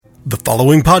The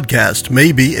following podcast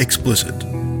may be explicit.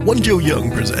 One Joe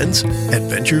Young presents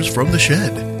Adventures from the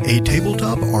Shed, a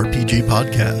tabletop RPG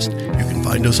podcast. You can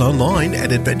find us online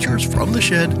at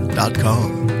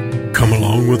adventuresfromtheshed.com. Come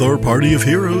along with our party of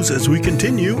heroes as we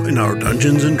continue in our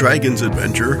Dungeons & Dragons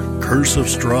adventure, Curse of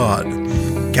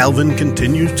Strahd. Calvin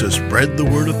continues to spread the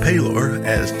word of Pelor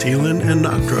as Teelan and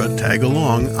Noctra tag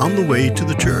along on the way to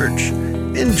the church.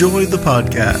 Enjoy the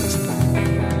podcast.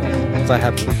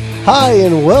 Hi,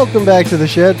 and welcome back to The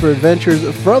Shed for Adventures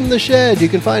from the Shed. You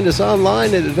can find us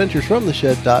online at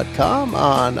adventuresfromtheshed.com,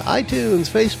 on iTunes,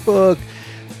 Facebook,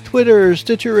 Twitter,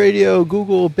 Stitcher Radio,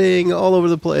 Google, Bing, all over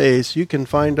the place. You can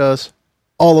find us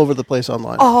all over the place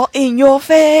online. All in your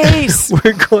face.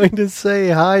 We're going to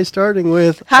say hi, starting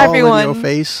with Hi, all everyone. in your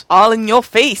face. All in your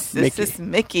face. This Mickey. is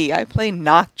Mickey. I play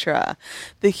Noctra,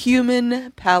 the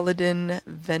human paladin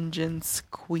vengeance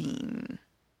queen.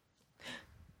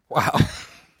 Wow.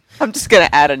 I'm just going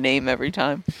to add a name every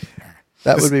time.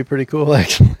 That would be pretty cool,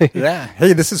 actually. Yeah.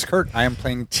 Hey, this is Kurt. I am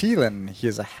playing Teelan. He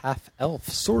is a half-elf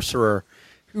sorcerer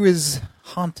who is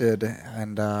haunted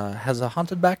and has a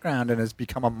haunted background and has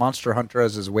become a monster hunter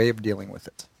as his way of dealing with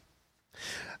it.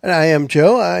 And I am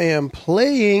Joe. I am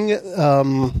playing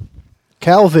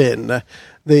Calvin,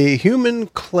 the human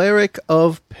cleric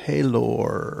of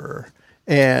Pelor.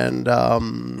 And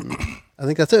I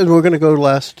think that's it. And we're going to go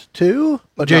last two.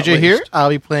 But not JJ here. least. I'll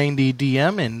be playing the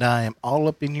DM, and I am all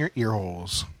up in your ear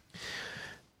holes.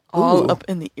 All Ooh. up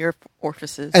in the ear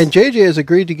orifices. And JJ has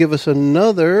agreed to give us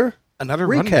another Another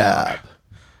recap. rundown.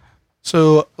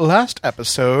 So last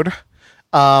episode,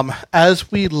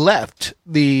 as we left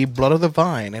the Blood of the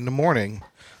Vine in the morning,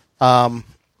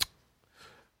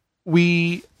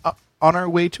 we, on our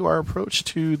way to our approach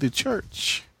to the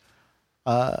church,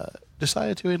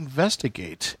 decided to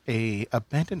investigate a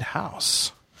abandoned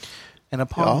house, and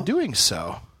upon Yeah. doing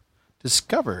so,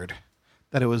 discovered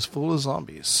that it was full of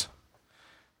zombies.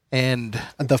 And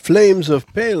And the flames of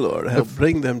Pelor have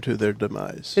bring them to their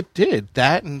demise. it did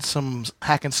that, and some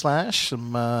hack and slash,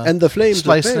 some And the flames of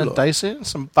slicing Pelor. and dicing,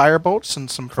 some fire bolts,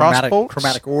 and some cross bolts.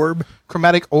 Chromatic orb.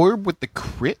 Chromatic orb with the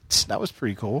crit. That was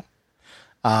pretty cool.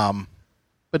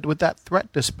 But with that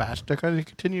threat dispatched, they're going to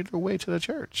continue their way to the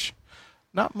church.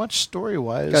 Not much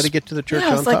story-wise. Got to get to the church yeah,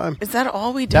 I on was like, time. is that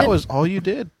all we did? That was all you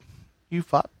did. You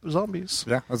fought zombies.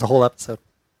 Yeah, it was a whole episode.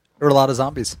 There were a lot of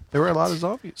zombies. There were a lot of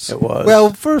zombies. It was.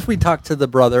 Well, first we talked to the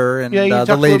brother and Yeah, you the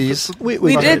talked ladies. we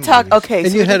we did talk. Okay, And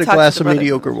so you we had did a talk to glass the of brother-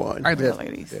 mediocre wine. I the did.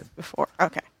 ladies Did. before.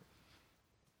 Okay.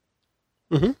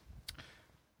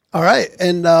 All right.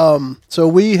 And so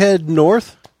we head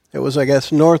north. It was, I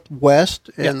guess, northwest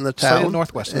in the slightly town.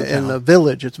 northwest of the in town. the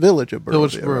village. It's Village of Barovia.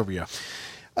 Village of Barovia.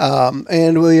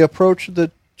 And we approach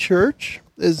the church.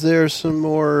 Is there some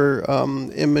more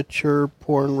immature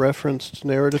porn-referenced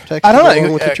narrative text I don't know.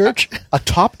 along with the church?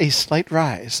 Atop a slight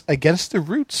rise against the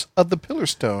roots of the pillar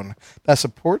stone that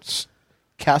supports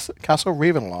Castle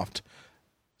Ravenloft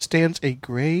stands a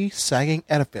gray, sagging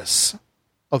edifice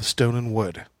of stone and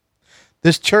wood.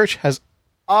 This church has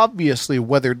obviously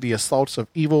weathered the assaults of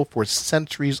evil for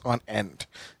centuries on end,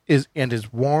 and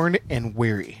is worn and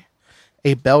weary.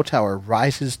 A bell tower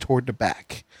rises toward the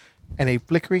back, and a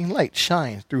flickering light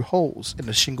shines through holes in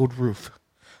the shingled roof.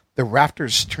 The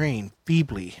rafters strain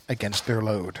feebly against their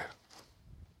load.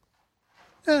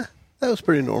 That was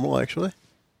pretty normal, actually.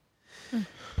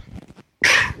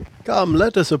 Come,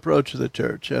 let us approach the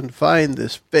church and find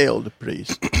this failed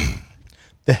priest.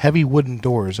 The heavy wooden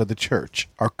doors of the church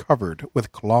are covered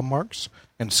with claw marks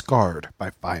and scarred by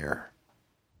fire.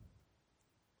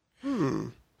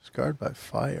 Scarred by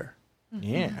fire.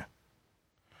 Yeah.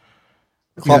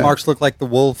 The claw Yeah. marks look like the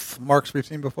wolf marks we've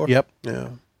seen before. Yep. Yeah.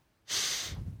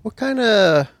 What kind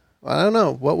of... I don't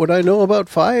know. What would I know about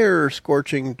fire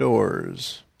scorching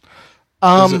doors?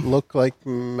 Does it look like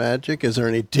magic? Is there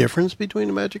any difference between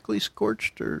a magically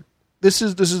scorched or... This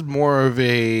is more of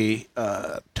a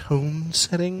tone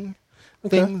setting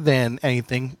thing than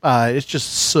anything. It's just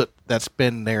soot that's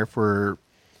been there for,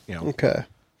 Okay.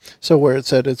 So where it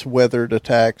said it's weathered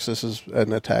attacks, this is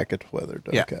an attack it's weathered.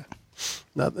 Yeah. Okay.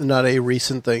 Not a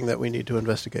recent thing that we need to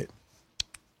investigate.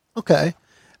 Okay.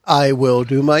 I will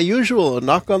do my usual and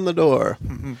knock on the door.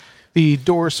 The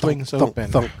door swings Thunk,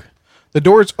 open. thunk. The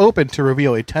door is open to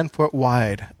reveal a 10-foot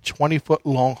wide, 20-foot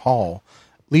long hall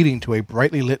leading to a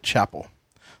brightly lit chapel.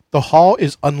 The hall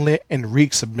is unlit and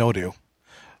reeks of mildew.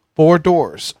 4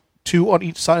 doors, 2 on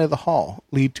each side of the hall,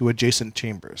 lead to adjacent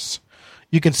chambers.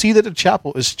 You can see that the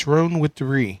chapel is strewn with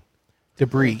debris,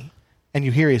 and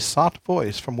you hear a soft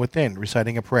voice from within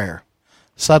reciting a prayer.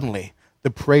 Suddenly, the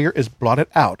prayer is blotted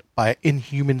out by an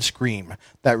inhuman scream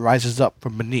that rises up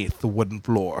from beneath the wooden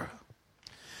floor.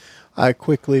 I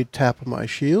quickly tap my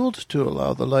shield to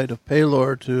allow the light of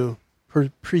Pelor to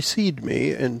precede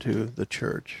me into the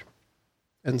church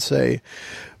and say,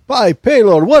 "By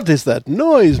Pelor, what is that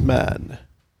noise, man?"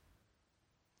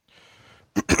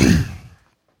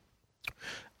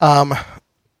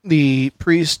 The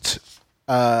priest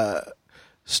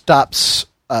stops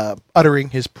uttering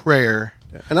his prayer.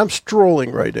 And I'm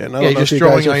strolling right in. I don't Yeah, know you're if you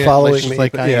strolling guys are following me.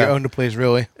 like but your own place,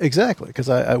 really. Exactly, because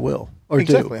I will. Or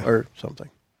Exactly. do. Or something.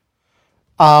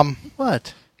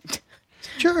 What?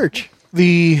 Church.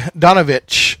 The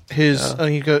Donovich,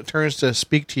 turns to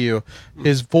speak to you.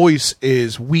 His voice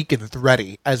is weak and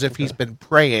thready, as if he's been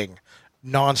praying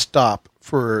nonstop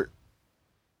for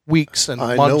weeks and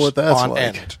I months know what that's on like.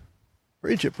 end.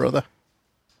 Preach it, brother.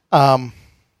 And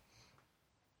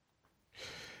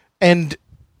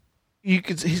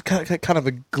he's got kind of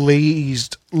a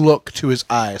glazed look to his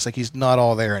eyes, like he's not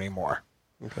all there anymore.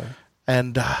 Okay.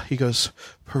 And he goes,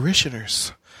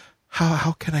 "Parishioners,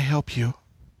 how can I help you?"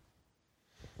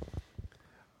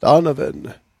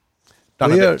 Donovan.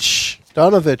 Donovich.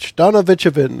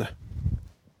 Donovichovin.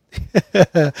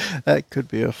 That could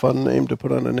be a fun name to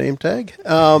put on a name tag.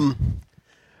 Donovich,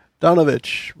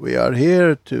 we are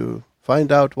here to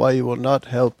find out why you will not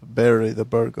help bury the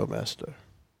burgomaster.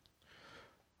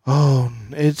 Oh,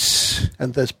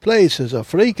 And this place is a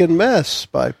freaking mess,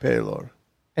 by Pelor.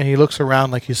 And he looks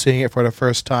around like he's seeing it for the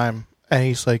first time, and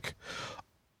he's like,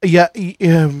 "Yeah.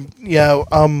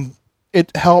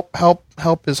 It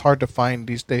help is hard to find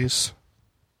these days."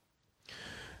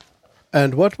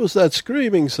 And what was that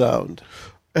screaming sound?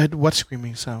 And what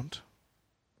screaming sound?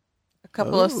 A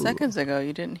couple of seconds ago,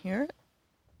 you didn't hear it?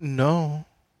 No.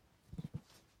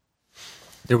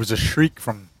 There was a shriek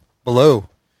from below. Do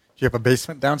you have a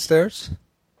basement downstairs?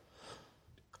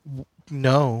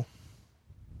 No.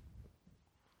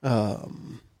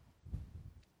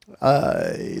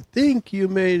 I think you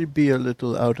may be a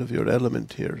little out of your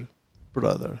element here,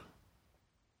 brother.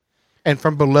 And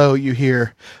from below you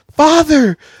hear,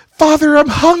 "Father! Father, I'm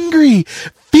hungry!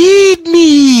 Feed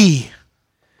me!"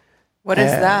 What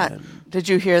is that? And- Did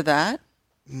you hear that?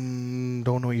 Don't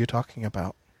know what you're talking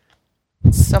about.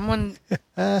 Someone,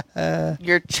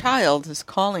 your child is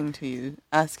calling to you,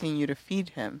 asking you to feed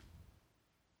him.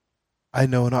 I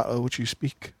know not what you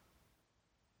speak.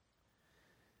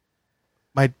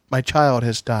 My child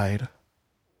has died.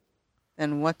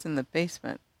 Then what's in the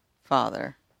basement,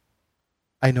 Father?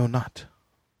 I know not.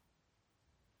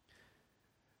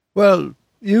 Well,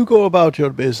 you go about your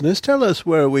business. Tell us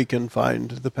where we can find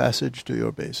the passage to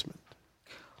your basement.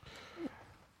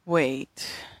 Wait.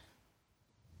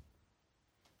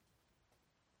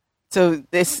 So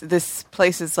this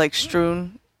place is like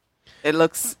strewn. It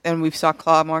looks, and we saw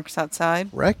claw marks outside.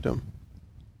 Wrecked him.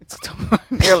 It's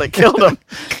nearly killed him.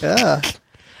 Yeah.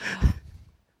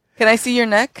 Can I see your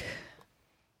neck?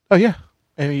 Oh, yeah.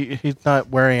 And he's not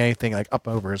wearing anything like up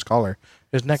over his collar.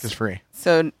 His neck is free.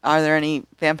 So, are there any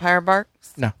vampire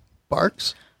barks? No.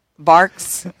 Barks?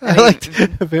 Barks? I like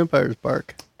vampires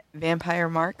bark. Vampire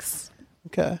marks?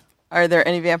 Okay. Are there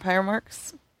any vampire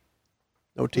marks?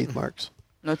 No teeth marks.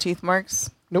 No teeth marks?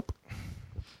 Nope.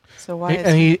 So why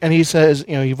is He says,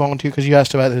 he volunteered because you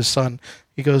asked about his son.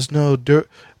 He goes, "No,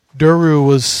 Duru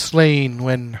was slain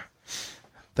when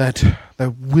that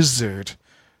wizard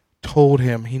told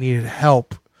him he needed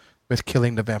help with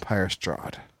killing the vampire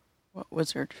Strahd. What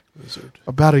wizard?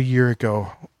 About a year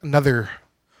ago, another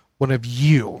one of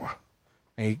you,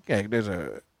 there's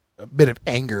a bit of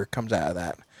anger comes out of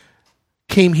that,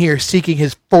 came here seeking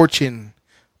his fortune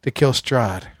to kill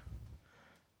Strahd.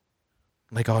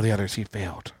 Like all the others, he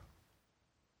failed.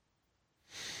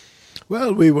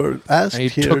 Well, we were asked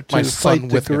And he here took my to son fight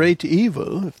the with him. great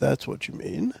evil, if that's what you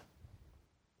mean.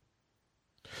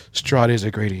 Strahd is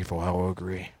a great evil, I will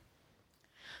agree.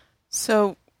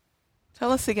 So,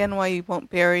 tell us again why you won't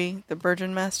bury the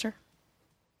Virgin Master?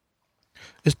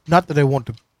 It's not that I want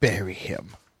to bury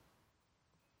him.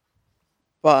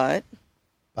 But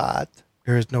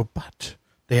There is no but.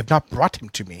 They have not brought him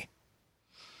to me.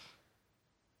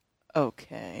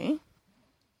 okay.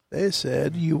 They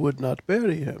said you would not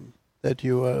bury him. That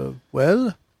you were,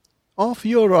 well, off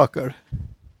your rocker.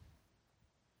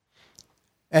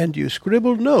 And you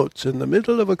scribbled notes in the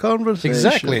middle of a conversation.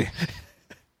 Exactly.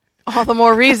 All the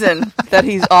more reason that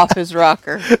he's off his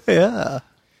rocker. Yeah.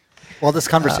 While this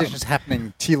conversation is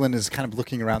happening, Teelan is kind of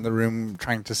looking around the room,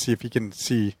 trying to see if he can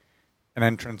see an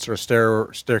entrance or a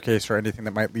staircase or anything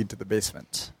that might lead to the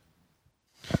basement.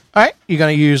 All right, you're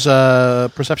going to use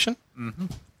perception? Mm-hmm.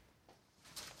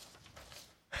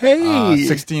 Hey.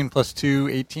 16 plus 2,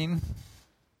 18. Is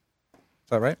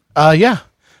that right? Yeah.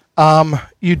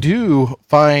 You do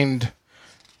find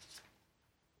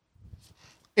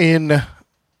in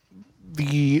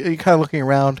you're kind of looking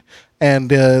around, and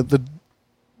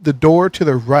the door to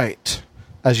the right,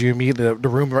 as you immediately, the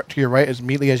room right to your right, is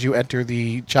immediately as you enter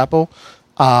the chapel.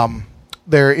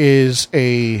 There is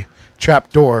a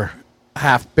trap door,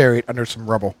 half buried under some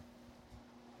rubble.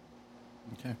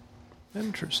 Okay.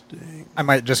 Interesting. I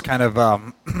might just kind of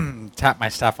tap my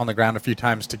staff on the ground a few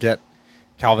times to get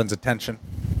Calvin's attention,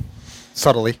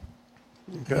 subtly.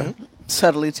 Okay.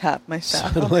 Subtly tap my staff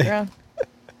on the Subtly. ground.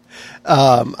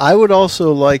 I would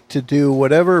also like to do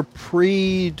whatever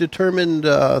predetermined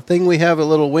thing we have, a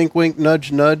little wink, wink,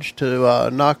 nudge, nudge to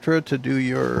Noctra to do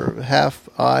your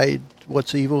half-eyed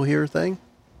what's evil here thing.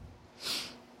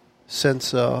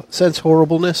 Sense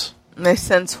horribleness. I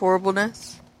sense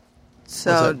horribleness. Is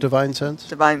So that divine sense?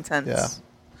 divine sense. Yeah.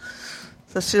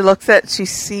 So she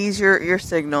sees your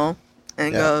signal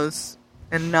and Yeah. goes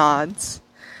and nods,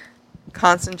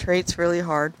 concentrates really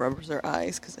hard, rubs her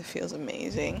eyes because it feels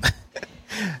amazing.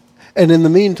 And in the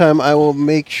meantime, I will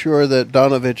make sure that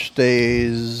Donovich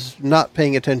stays not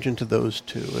paying attention to those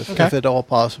two, if at all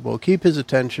possible. Keep his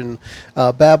attention,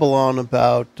 babble on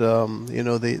about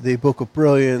the Book of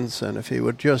Brilliance, and if he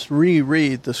would just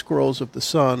reread the Scrolls of the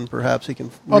Sun, perhaps he can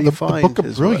The refine Book of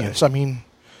his Brilliance. way. I mean,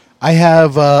 I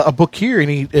have a book here, and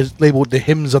he is labeled The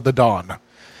Hymns of the Dawn.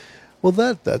 Well,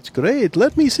 that's great.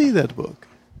 Let me see that book.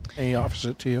 And he offers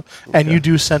it to you. And you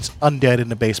do sense undead in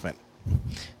the basement.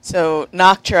 So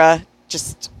Noctra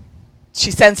she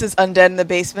senses undead in the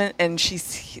basement, and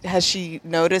has she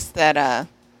noticed that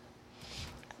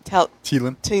Teelan.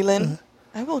 Teelan,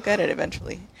 I will get it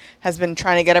eventually, has been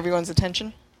trying to get everyone's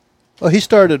attention. Well, he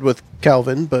started with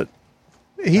Calvin, but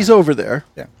he's over there.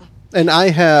 Yeah. And I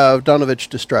have Donovich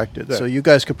distracted, so Yeah. you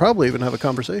guys could probably even have a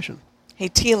conversation. Hey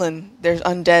Teelan, there's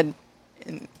undead.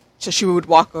 So she would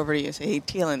walk over to you and say, "Hey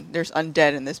Teelan, there's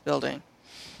undead in this building."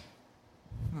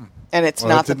 And it's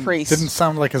Well, not that the priest. Didn't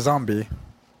sound like a zombie.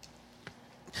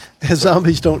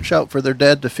 Zombies don't shout for their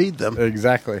dead to feed them.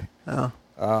 Exactly. Oh.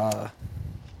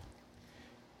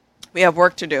 We have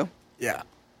work to do. Yeah.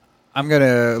 I'm going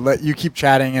to let you keep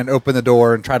chatting and open the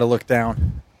door and try to look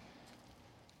down.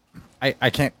 I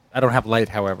can't. I don't have light,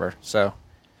 however, so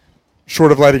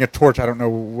short of lighting a torch, I don't know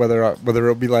whether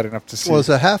it'll be light enough to see. Well, as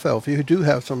a half elf, you do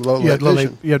have some low light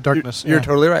vision. You have darkness. You're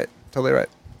totally right. Totally right.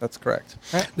 That's correct.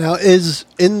 Now, is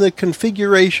in the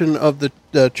configuration of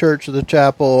the church, the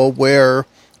chapel, where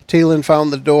Teelan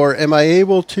found the door, am I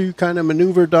able to kind of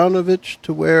maneuver Donovich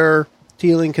to where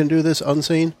Teelan can do this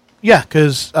unseen? Yeah,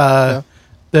 because the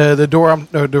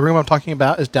the room I'm talking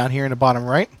about is down here in the bottom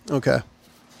right. Okay.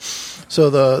 So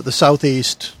the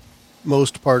southeast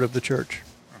most part of the church.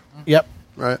 Yep.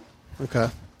 Right. Okay.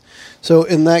 So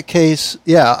in that case,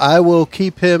 yeah, I will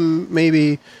keep him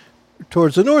maybe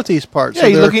towards the northeast part. Yeah, so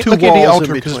you there look are at two the walls altar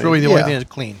in because it's between. really the only Yeah. thing that's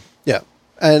clean. Yeah,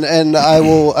 and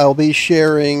I'll be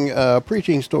sharing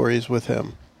preaching stories with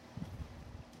him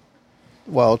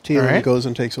while Teelan All right. goes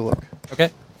and takes a look.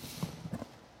 Okay.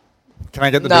 Can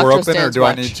I get the Noctra door open, or stands do I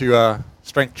watch. need to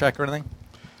strength check or anything?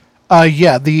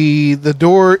 Yeah, the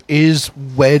door is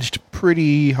wedged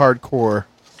pretty hardcore.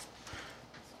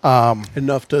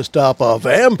 Enough to stop a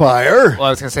vampire. Well, I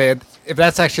was going to say, if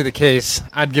that's actually the case,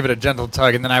 I'd give it a gentle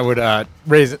tug, and then I would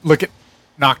look at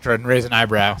Noctra and raise an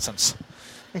eyebrow, since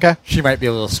Okay. she might be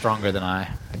a little stronger than I.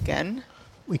 Again?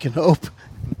 We can hope.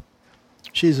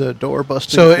 She's a door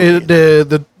busting. So queen.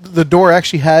 the door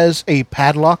actually has a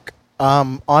padlock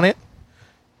on it,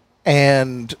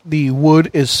 and the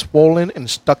wood is swollen and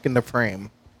stuck in the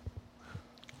frame.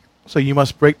 So you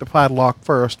must break the padlock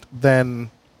first,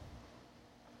 then...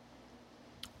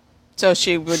 So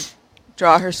she would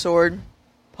draw her sword,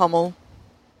 pummel,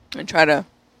 and try to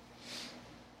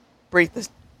break the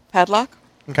padlock.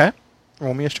 Okay.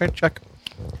 Roll me a strength check.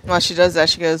 While she does that,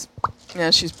 she goes,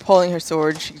 she's pulling her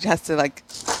sword. She has to,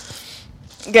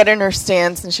 get in her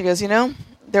stance. And she goes,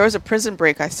 there was a prison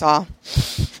break I saw.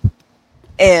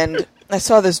 And I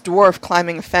saw this dwarf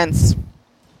climbing a fence.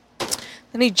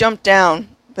 Then he jumped down,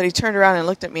 but he turned around and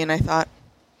looked at me, and I thought,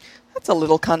 that's a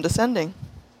little condescending.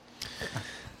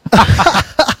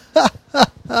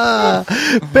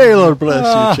 Baylor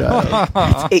bless you, child.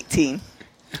 It's 18.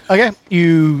 Okay.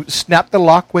 You snap the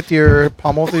lock with your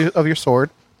pommel of your sword.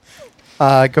 Go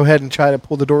ahead and try to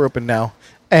pull the door open now.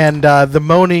 And the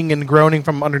moaning and groaning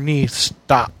from underneath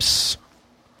stops.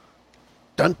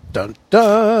 Dun dun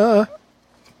dun.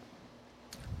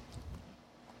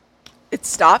 It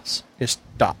stops. It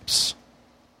stops.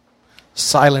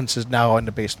 Silence is now in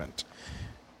the basement.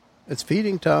 It's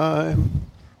feeding time.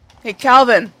 Hey,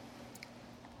 Calvin,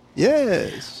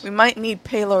 Yes. we might need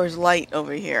Paylor's light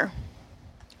over here.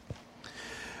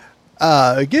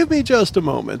 Give me just a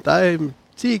moment. I'm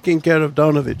taking care of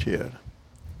Donovich here.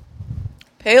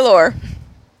 Paylor.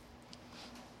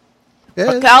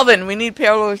 Yes. Calvin, we need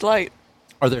Paylor's light.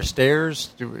 Are there stairs?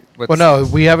 Well, no,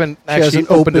 we haven't She actually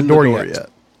hasn't opened the door yet.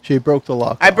 She broke the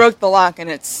lock. I off. broke the lock and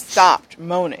it stopped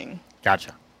moaning.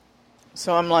 Gotcha.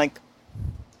 So I'm like,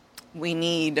 we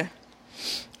need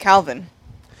Calvin.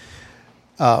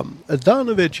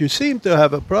 Donovich, you seem to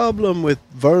have a problem with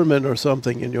vermin or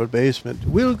something in your basement.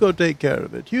 We'll go take care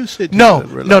of it. You sit No, here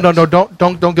and relax. no,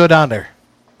 don't go down there.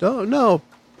 No,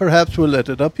 perhaps we'll let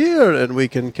it up here and we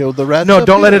can kill the rats. No, up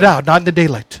don't let here. it out. Not in the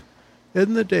daylight.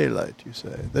 In the daylight, you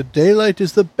say. The daylight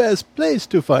is the best place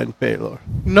to find Paylor.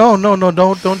 No,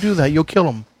 don't do that. You'll kill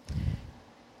him.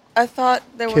 I thought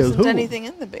there Kill wasn't who? anything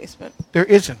in the basement. There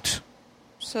isn't.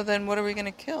 So then what are we going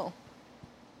to kill?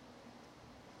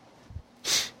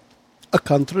 A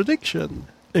contradiction.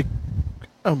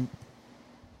 All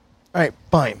right,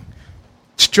 fine.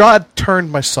 Strahd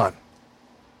turned my son.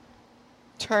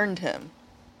 Turned him.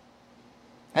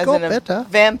 As Go in a better.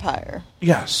 vampire.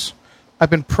 Yes. I've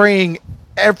been praying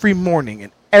every morning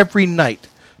and every night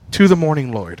to the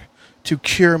Morning Lord to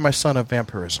cure my son of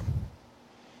vampirism.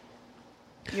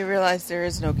 You realize there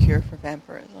is no cure for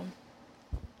vampirism.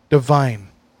 Divine.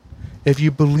 If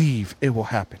you believe, it will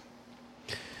happen.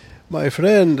 My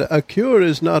friend, a cure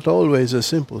is not always a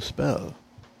simple spell.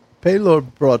 Paylor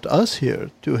brought us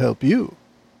here to help you.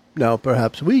 Now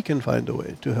perhaps we can find a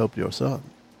way to help your son.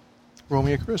 Roll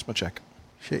me a charisma check.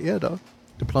 Shit, yeah, dog.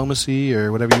 Diplomacy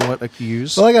or whatever you want like to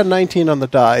use. Well, I got 19 on the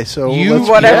die, so You- let's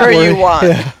Whatever yeah, you want.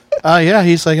 Yeah. Yeah,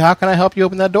 he's like, how can I help you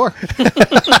open that door?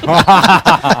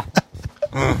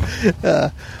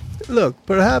 Look,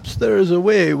 perhaps there is a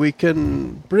way we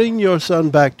can bring your son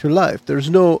back to life. There's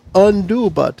no undo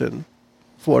button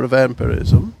for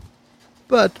vampirism,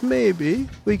 but maybe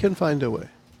we can find a way.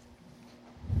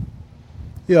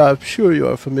 Yeah, I'm sure you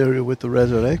are familiar with the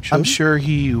resurrection. I'm sure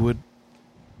he would.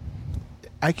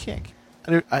 I can't.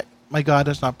 My God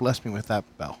has not blessed me with that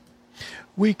bell.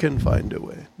 We can find a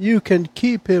way. You can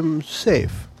keep him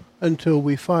safe until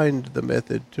we find the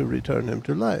method to return him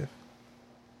to life.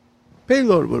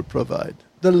 Paylor will provide.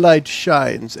 The light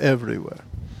shines everywhere.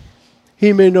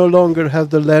 He may no longer have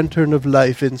the lantern of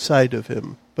life inside of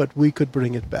him, but we could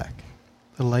bring it back.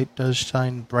 The light does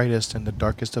shine brightest in the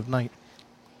darkest of night.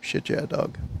 Shit, yeah,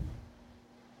 dog.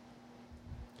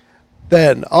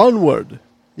 Then, onward.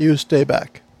 You stay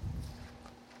back.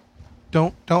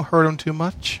 Don't hurt him too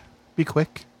much. Be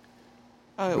quick.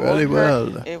 Oh, it Very won't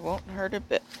hurt. well. It won't hurt a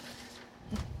bit.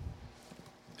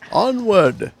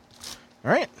 Onward.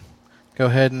 All right. Go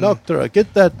ahead and Noctra,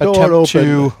 get that door attempt open. to Can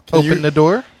you- open the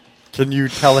door. Can you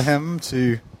tell him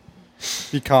to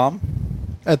be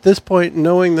calm? At this point,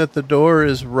 knowing that the door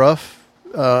is rough,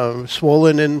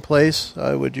 swollen in place,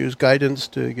 I would use guidance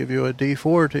to give you a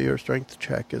D4 to your strength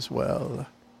check as well.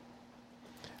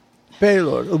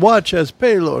 Paylor, watch as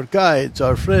Paylor guides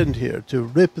our friend here to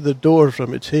rip the door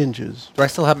from its hinges. Do I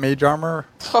still have mage armor?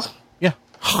 Yeah.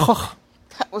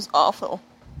 That was awful.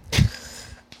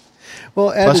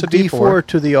 Well, add Plus a a D4. D4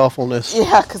 to the awfulness.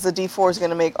 Yeah, because the D4 is going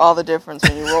to make all the difference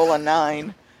when you roll a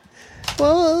 9.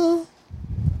 Well,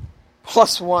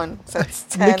 Plus 1. So that's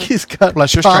 10. Nikki's got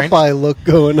Bless your strength. Popeye look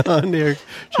going on here.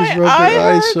 She's My rubbed her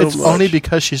eye eyes so It's much. only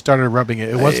because she started rubbing it.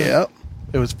 It wasn't. Yep.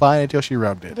 It was fine until she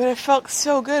rubbed it. But it felt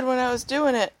so good when I was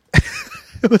doing it.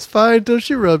 It was fine until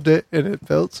she rubbed it, and it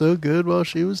felt so good while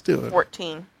she was doing it.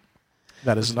 14.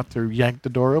 That is enough to yank the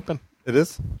door open. It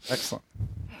is? Excellent.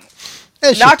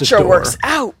 It's just a Noctra door. works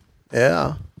out.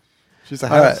 Yeah. She's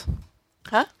a All house. right.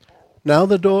 Huh? Now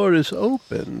the door is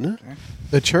open.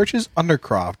 The church's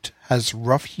undercroft has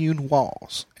rough-hewn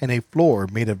walls and a floor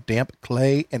made of damp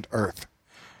clay and earth.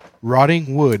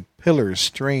 Rotting wood pillars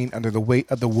strain under the weight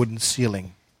of the wooden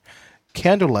ceiling.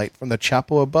 Candlelight from the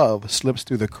chapel above slips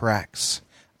through the cracks,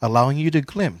 allowing you to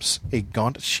glimpse a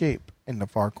gaunt shape in the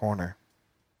far corner.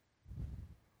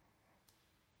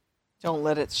 Don't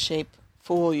let its shape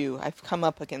fool you. I've come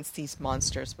up against these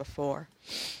monsters before.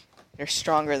 They're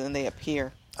stronger than they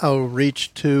appear. I'll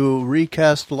reach to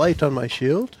recast light on my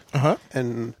shield Uh-huh.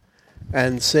 and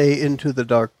say into the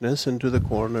darkness, into the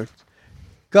corner,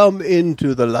 "Come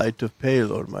into the light of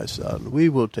Paylor, my son. We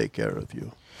will take care of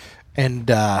you." And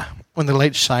when the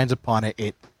light shines upon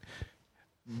it,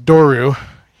 Doru,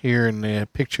 here in the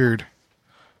pictured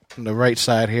on the right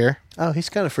side here, Oh, he's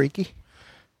kind of freaky.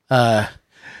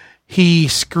 he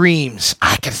screams,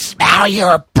 "I can smell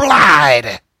your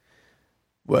blood!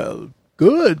 Well,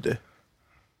 good.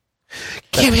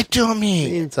 Give it to me!"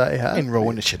 Means I have And roll to.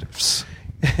 initiatives.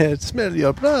 Smell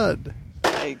your blood.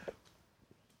 I,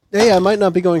 Hey, I might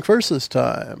not be going first this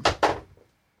time.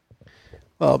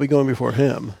 Well, I'll be going before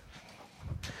him.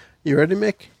 You ready,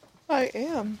 Mick? I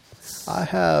am. I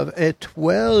have a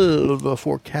 12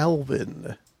 for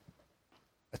Calvin.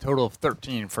 A total of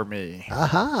 13 for me.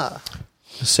 Aha.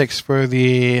 6 for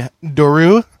the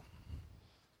Doru.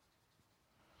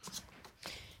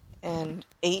 And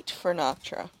 8 for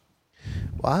Noctra.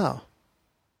 Wow.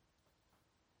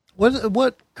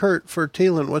 What Kurt, for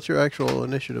Teelan, what's your actual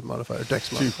initiative modifier?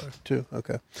 Dex modifier? 2.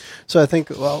 Okay. So I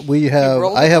think, well,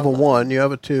 I have a 1, you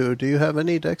have a 2. Do you have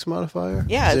any Dex modifier?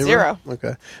 Yeah, 0.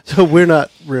 Okay. So we're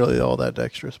not really all that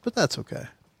dexterous, but that's okay.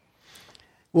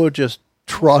 We'll just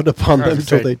trot upon them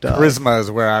until they die. Charisma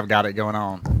is where I've got it going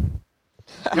on.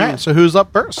 All right, so who's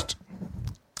up first?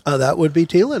 That would be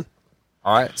Teelan.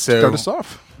 All right, so Start us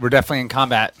off. we're definitely in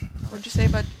combat. What'd you say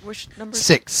about which number?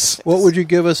 6. What would you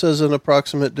give us as an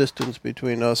approximate distance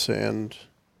between us and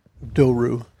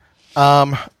Doru?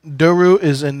 Doru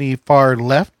is in the far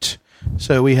left.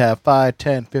 So we have 5,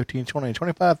 10, 15, 20,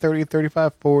 25, 30,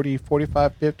 35, 40,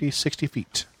 45, 50, 60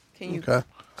 feet. Can you Okay.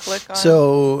 click on?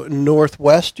 So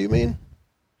northwest, you mean?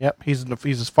 Yep, he's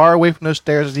as far away from those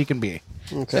stairs as he can be.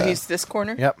 Okay. So he's this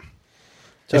corner. Yep.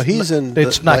 So he's in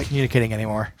It's the, not like, communicating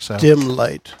anymore. So dim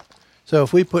light. So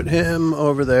if we put him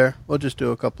over there, we'll just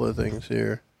do a couple of things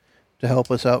here to help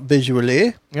us out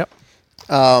visually. Yep.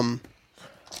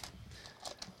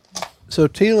 So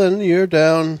Teelan, you're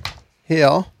down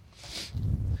here.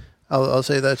 I'll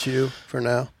say that's you for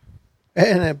now.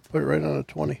 And I put it right on a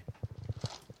 20.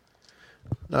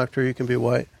 Noctra, you can be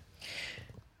white.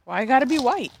 Why gotta be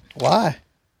white? Why?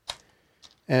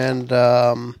 And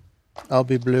I'll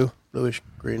be blue. Bluish,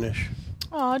 greenish.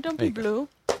 Oh, don't be blue.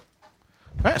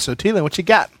 All right, so Teelan, what you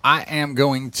got? I am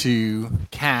going to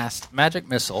cast Magic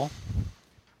Missile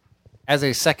as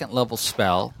a second level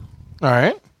spell, All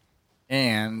right.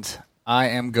 and I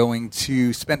am going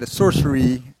to spend a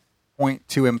sorcery point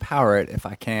to empower it if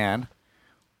I can,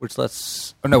 which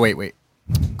lets... Oh, no, wait.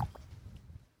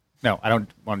 No, I don't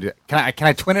want to do that. Can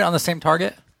I twin it on the same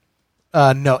target?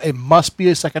 No, it must be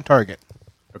a second target.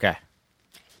 Okay.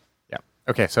 Yeah.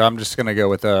 Okay, so I'm just going to go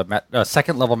with a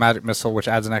second level Magic Missile, which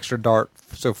adds an extra dart.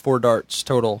 So 4 darts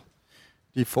total.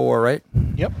 D4, right?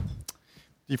 Yep.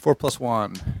 D4 plus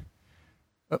 1.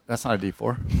 Oh, that's not a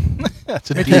D4.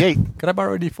 That's a D8. Could I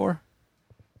borrow a D4?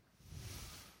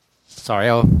 Sorry,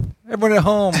 everyone at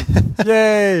home.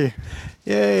 Yay!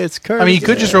 Yay, it's Kurt. I mean, you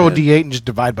could just roll a D8 and just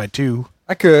divide by 2.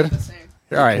 I could.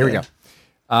 All right, here we go.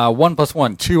 1 plus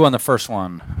 1, 2 on the first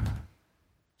one.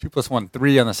 2 plus 1,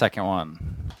 3 on the second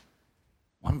one.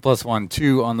 1 plus 1,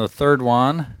 2 on the third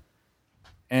one.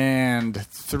 And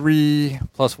 3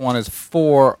 plus 1 is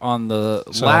 4 on the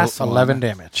So last 11 one.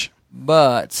 damage.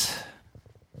 But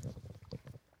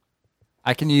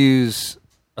I can use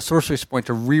a sorcery point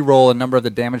to re-roll a number of the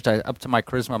damage die up to my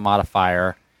charisma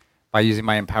modifier by using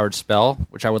my empowered spell,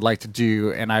 which I would like to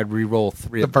do, and I'd re-roll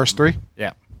 3 The of them. first 3?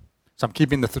 Yeah. So I'm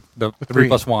keeping the 3 3.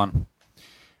 plus 1.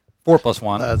 4 plus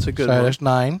 1. That's a good So one. there's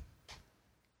 9.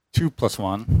 2 plus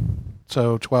 1.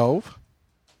 So 12.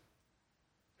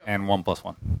 And 1 plus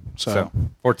 1. So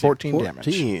 14. 14 damage.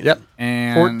 14. Yep.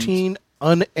 And 14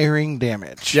 unerring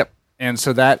damage. Yep. And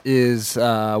so that is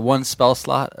 1 spell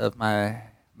slot of my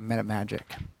meta magic.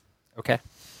 Okay.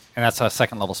 And that's a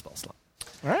second level spell slot.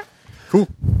 All right. Cool.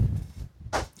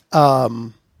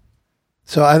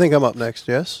 So I think I'm up next,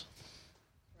 yes?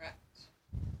 Correct.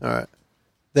 All right.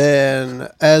 Then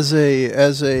as a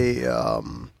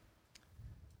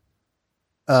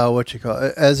what you call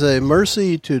it? As a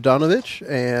mercy to Donovich,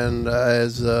 and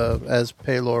as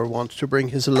Pelor wants to bring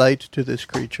his light to this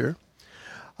creature,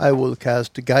 I will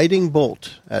cast a Guiding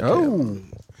Bolt at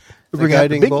him. We bring out the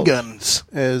Guiding big Bolt guns.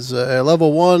 is a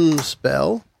level 1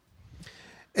 spell,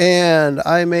 and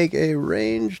I make a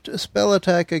ranged spell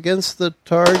attack against the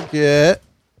target.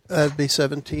 That'd be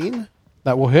 17.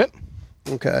 That will hit.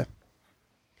 Okay.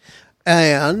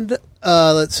 And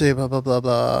let's see, blah blah blah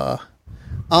blah.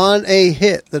 On a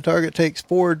hit, the target takes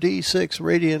 4d6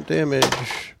 radiant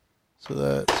damage. So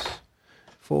that's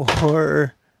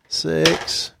 4,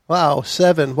 6. Wow,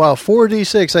 7. Wow,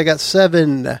 4d6. I got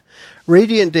 7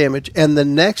 radiant damage. And the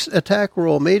next attack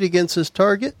roll made against this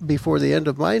target before the end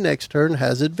of my next turn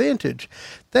has advantage,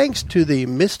 thanks to the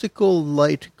mystical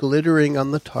light glittering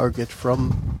on the target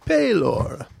from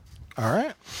Pelor. All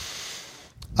right.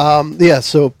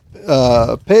 So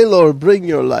Pelor, bring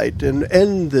your light and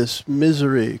end this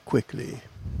misery quickly.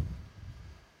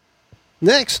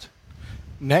 Next.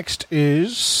 Next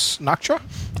is Noctra.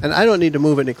 And I don't need to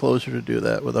move any closer to do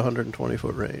that with a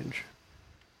 120-foot range.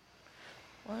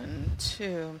 1,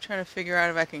 2. I'm trying to figure out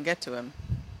if I can get to him.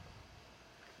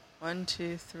 1,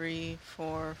 2, 3,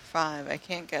 4, 5. I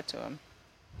can't get to him.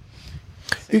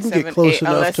 6, You can 7, get close 8,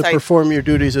 enough unless to I, perform your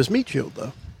duties as meat shield,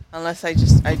 though. Unless I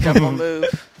double move.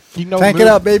 You know, Tank it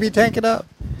up, baby. Tank it up.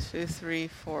 2, 3,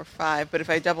 4, 5. But if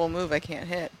I double move, I can't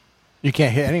hit. You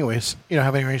can't hit anyways. You don't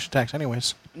have any ranged attacks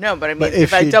anyways. No, but I mean, But if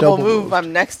if I she double double move, moved.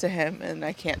 I'm next to him and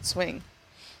I can't swing.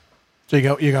 So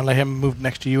you're gonna let him move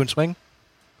next to you and swing?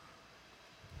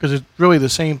 Because it's really the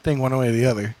same thing one way or the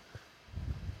other.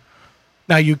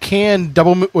 Now you can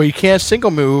double move, or you can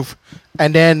single move,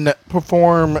 and then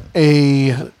perform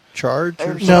a. Charge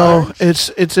or No,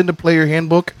 something? it's in the player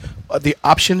handbook. The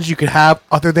options you could have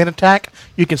other than attack,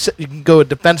 you can go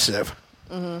defensive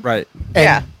Right. and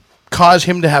Yeah. cause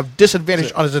him to have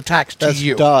disadvantage on his attacks to That's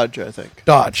you. dodge, I think.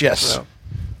 Dodge, yes. So,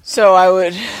 So I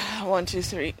would 1, 2,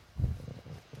 3.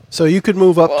 so you could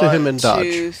move up to him 1, and dodge.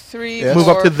 2, 3, Yes. Move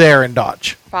up 4, to there and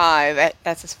dodge. 5.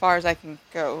 That's as far as I can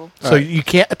go. So you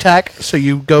can't attack, so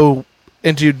you go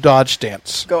into dodge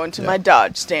stance. Go into my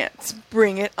dodge stance.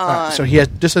 Bring it on. Alright, so he has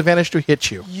disadvantage to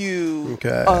hit you. You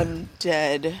Okay.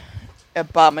 undead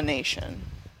abomination.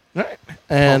 Right.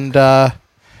 And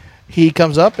he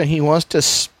comes up and he wants to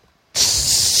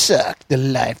suck the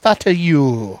life out of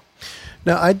you.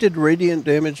 Now, I did radiant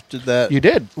damage to that. You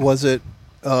did. Was it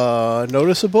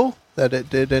noticeable that it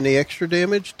did any extra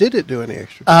damage? Did it do any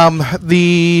extra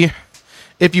damage?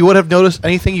 If you would have noticed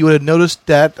anything, you would have noticed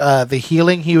that the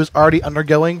healing he was already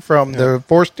undergoing from the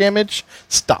force damage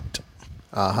stopped.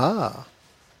 Aha.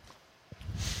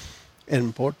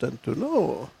 Important to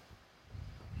know.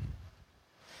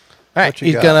 All right, What you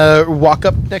he's got? gonna walk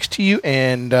up next to you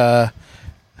and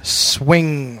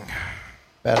swing.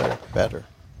 Better.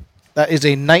 That is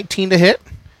a 19 to hit.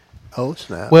 Oh,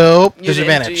 snap. Well, You didn't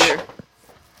disadvantage. do your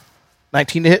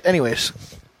 19 to hit, anyways.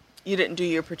 You didn't do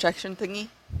your protection thingy?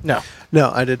 No.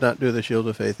 No, I did not do the Shield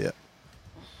of Faith yet.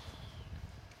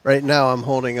 Right now, I'm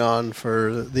holding on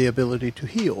for the ability to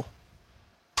heal.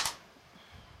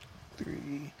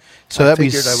 3. So that'd be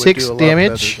 6 do a lot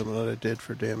damage. better than what I did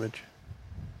for damage.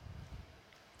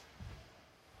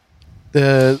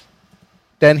 Then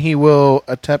he will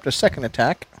attempt a second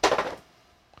attack.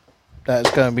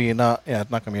 That's going to be not. Yeah, it's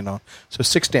not going to be known. So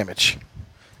 6 damage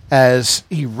as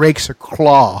he rakes a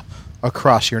claw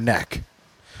across your neck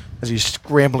as he's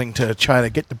scrambling to try to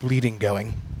get the bleeding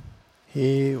going.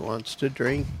 He wants to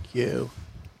drink you.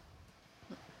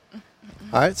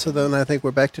 All right, so then I think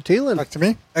we're back to Teelan. Back to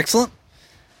me. Excellent.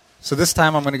 So this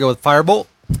time I'm going to go with Firebolt.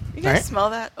 You guys Alright. smell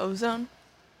that ozone?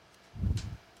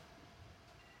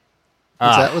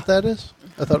 Is that what that is?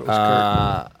 I thought it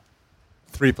was Kurt.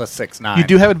 3 plus 6, 9. You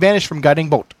do have advantage from guiding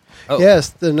bolt. Oh, Yes,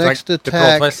 the next I get to roll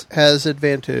attack twice? has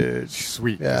advantage.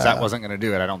 Sweet. 'Cause Yeah. that wasn't going to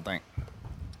do it, I don't think.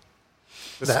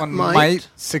 This That one might. might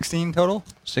 16 total?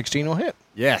 16 will hit.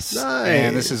 Yes.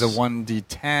 And this is a Nice.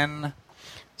 1d10.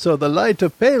 So the light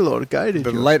of Palor guided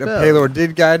The your light of spell. Palor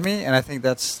did guide me, and I think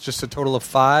that's just a total of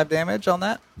 5 damage on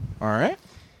that. All right.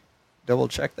 Double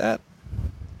check that.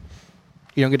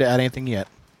 You don't get to add anything yet.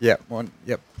 Yep.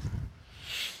 Yep.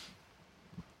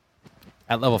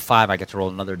 At level 5, I get to roll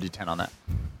another d10 on that.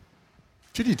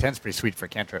 2d10 is pretty sweet for a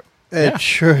cantrip. It Yeah.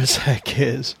 sure as heck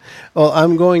is. Well,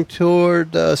 I'm going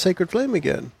toward Sacred Flame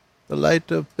again. The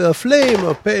light of the flame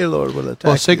of Palor will attack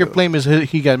Well, Sacred you. Flame is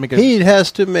he got to make a. He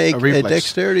has to make a a reflex.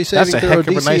 dexterity That's saving a throw. heck of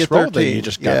a DC nice of roll 13. that you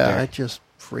just got yeah, there. I just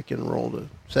freaking rolled a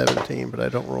 17, but I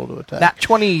don't roll to attack. Nat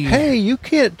 20 Hey, you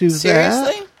can't do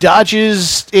Seriously?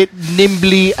 dodges it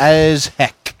nimbly as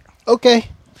heck. that. Okay.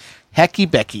 Hecky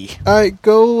Becky. All right,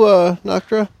 go,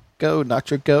 Noctra. Go,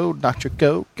 Noctra, go, Noctra,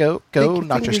 go, go, Take go, your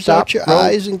Noctra, fingers stop. out your roll.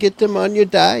 eyes and get them on your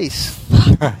dice.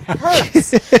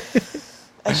 Hurts.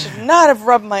 I should not have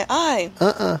rubbed my eye.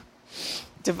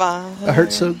 Divine. It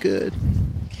hurts so good.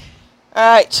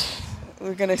 Alright.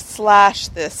 We're going to slash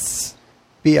this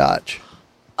Biatch.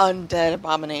 undead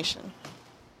abomination.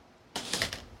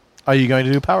 Are you going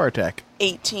to do power attack?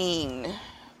 18.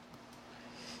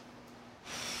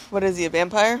 What is he, a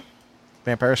vampire?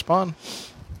 Vampire spawn?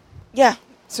 Yeah.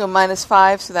 So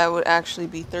 -5, so that would actually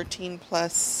be 13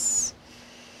 plus...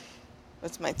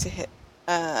 What's my to hit?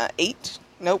 8?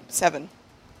 Nope, 7.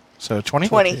 So 20?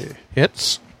 20. Okay.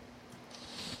 Hits.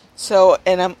 So,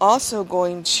 and I'm also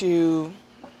going to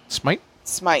Smite.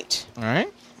 smite. All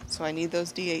right. So I need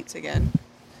those d8s again.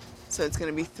 So it's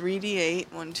going to be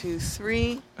 3d8. 1, 2,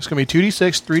 3. It's going to be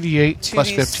 2d6, 3d8,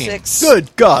 plus 15. 2d6.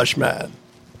 Good gosh, man.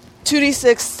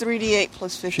 2d6, 3d8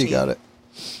 plus 15. She got it.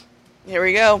 Here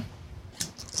we go.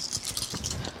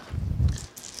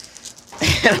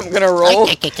 And I'm going to roll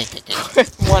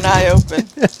with one eye open.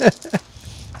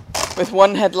 With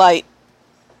one headlight.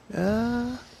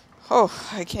 Oh,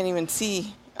 I can't even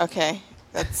see. Okay.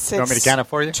 That's 6, You want me to count it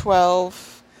for you?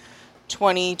 12,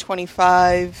 20,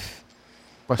 25,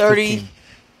 Plus 30, 15.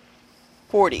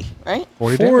 40, right?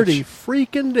 40 40 damage.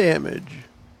 freaking damage.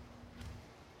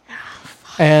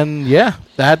 And yeah,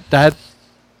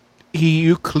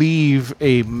 you cleave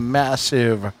a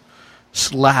massive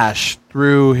slash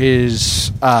through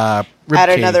his rib Add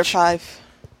another cage. 5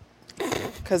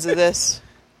 because of this.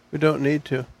 We don't need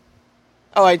to.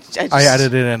 Oh, I just... I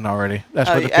added it in already. That's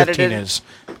Oh, what you the added 15 it in? is.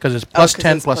 Because it's Oh, plus 'cause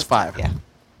 10 it's plus 5. 10,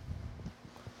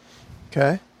 yeah.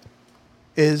 Okay.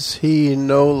 Is he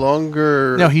no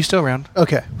longer... No, he's still around.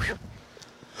 Okay.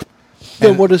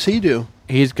 Then And- what does he do?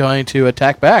 He's going to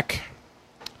attack back.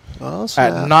 Oh,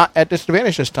 snap. Not at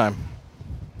disadvantage this time.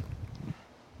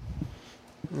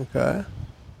 Okay.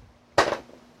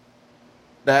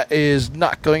 That is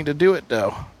not going to do it,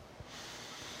 though.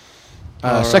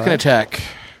 All Second right. attack.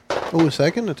 Oh, a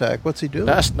second attack. What's he doing?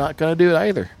 That's not going to do it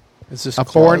either. Is this A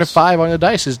 4 and a claws? 5 on the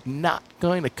dice is not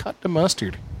going to cut the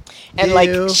mustard. And, Ew. like,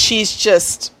 she's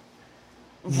just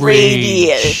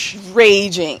Rage.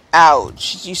 raging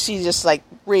out. You see just, like,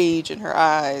 rage in her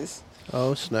eyes.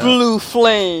 Oh, snap. Blue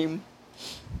flame.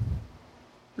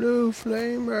 Blue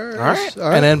flamers. All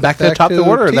right. And then back to the top of the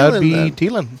order. That would be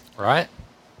Teelan. Right.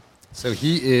 So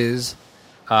he is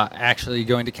actually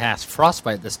going to cast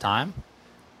Frostbite this time,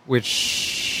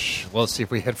 which, well, let's see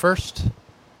if we hit first.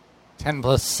 10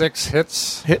 plus 6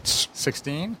 hits. Hits.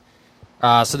 16.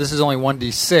 So this is only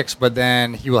 1d6, but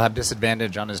then he will have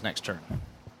disadvantage on his next turn.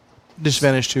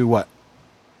 Disadvantage to what?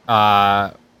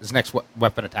 His next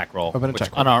weapon attack roll. Weapon which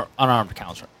attack roll. unarmed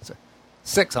counts. So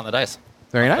 6 on the dice.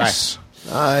 Very nice.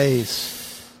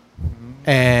 Nice.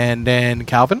 And then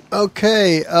Calvin.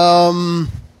 Okay.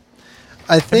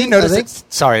 I Have you think... noticed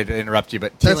it? Sorry to interrupt you,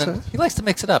 but That's Teelan, all right. he likes to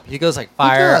mix it up. He goes like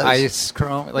fire, does. ice,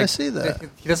 chrome. Like, see that.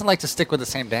 He doesn't like to stick with the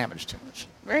same damage too much.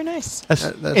 Very nice.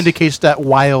 That's- Indicates that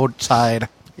wild side.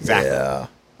 Exactly. Yeah.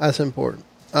 That's important.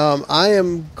 I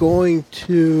am going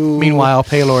to... Meanwhile,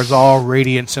 Palor is all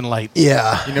radiance and light.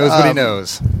 Yeah. He knows what he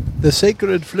knows. The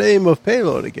sacred flame of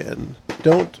Palor again.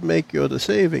 Don't make your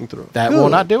saving throw. That will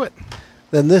Good. not do it.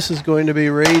 Then this is going to be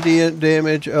radiant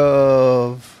damage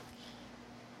of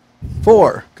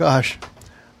 4. Gosh.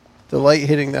 The light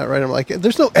hitting that right. I'm like,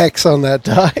 there's no X on that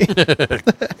die.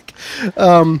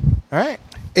 All right.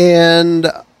 And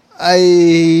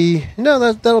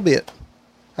that'll be it.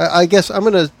 I guess I'm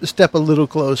going to step a little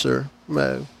closer,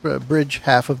 bridge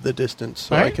half of the distance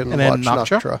so All I right. can And then watch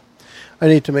Noctra? Noctra. I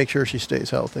need to make sure she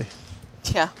stays healthy.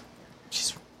 Yeah.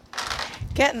 She's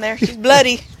getting there. She's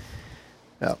bloody.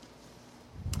 Yeah.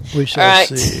 We shall All right.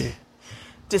 see.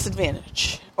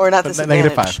 Disadvantage. Or not Negative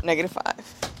disadvantage. 5. Negative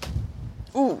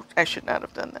 5. Ooh, I should not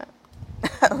have done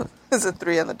that. There's a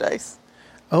 3 on the dice.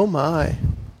 Oh my.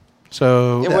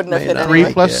 So It That wouldn't have may hit not anyway.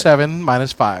 3 plus Yeah. 7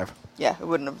 minus 5. Yeah, it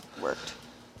wouldn't have worked.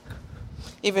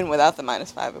 Even without the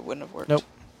minus 5, it wouldn't have worked. Nope.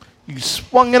 You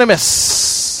swung and a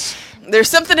miss. There's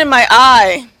something in my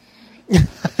eye.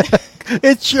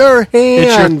 It's your hand.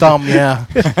 It's your thumb, yeah.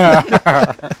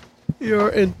 Your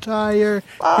entire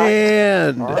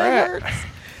hand. That hurts.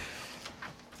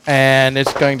 And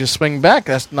it's going to swing back.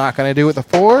 That's not going to do it. The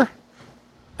 4.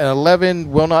 An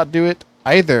 11 will not do it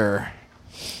either.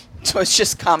 So it's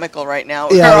just comical right now.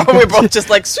 Yeah. We're both just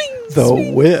like, swing, The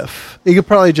swing. whiff. You could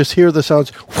probably just hear the sounds.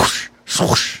 Whoosh,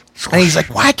 swoosh, And he's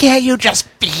like, why can't you just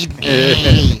feed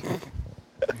me?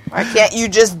 Why can't you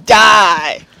just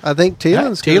die? I think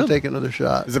Teelan's going Teelan. to take another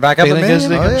shot. Is it back up Teelan at gets to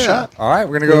me? take Oh, a yeah. shot. All right,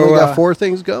 we're going to We go. got 4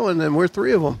 things going, and we're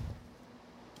 3 of them.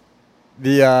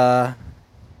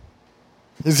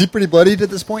 Is he pretty bloodied at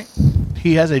this point?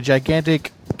 He has a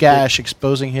gigantic gash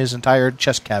exposing his entire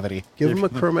chest cavity. Give him a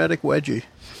chromatic wedgie.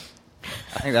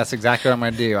 I think that's exactly what I'm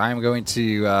going to do. I'm going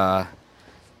to, I'm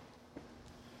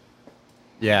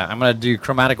going to do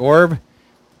Chromatic Orb,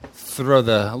 throw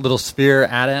the little sphere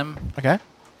at him, Okay.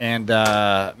 and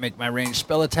make my ranged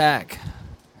spell attack.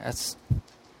 It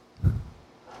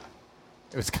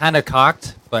was kind of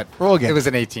cocked, but Roll again. it was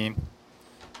an 18.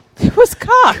 It was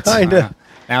cocked. Kind of.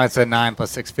 Now it's a 9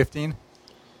 plus 6, 15.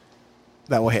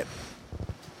 That will hit.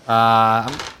 I'm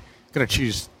going to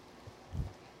choose...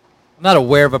 I'm not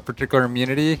aware of a particular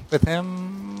immunity with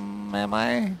him, am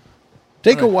I?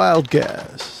 Take a wild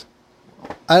guess.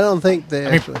 I don't think they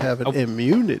mean, actually have an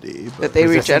immunity, That but they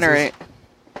Resistances? regenerate.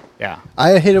 Yeah.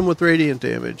 I hit him with radiant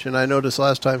damage, and I noticed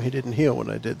last time he didn't heal when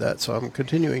I did that, so I'm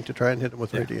continuing to try and hit him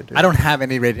with radiant damage. I don't have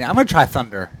any radiant. I'm going to try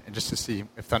Thunder, just to see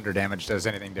if Thunder damage does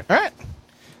anything different.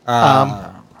 All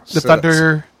right. The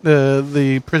thunder,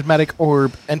 the prismatic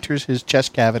orb enters his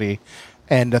chest cavity,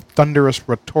 and a thunderous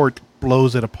retort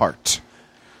blows it apart.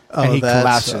 Oh, And he that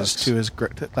collapses sucks. to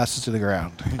collapses to the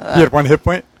ground. You had 1 hit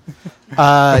point?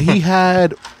 He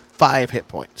had 5 hit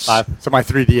points. 5. So my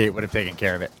 3d8 would have taken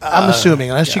care of it. I'm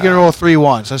assuming, unless you can roll 3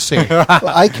 ones. Let's see. Well,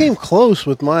 I came close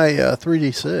with my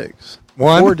 3d6.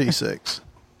 1? 4d6.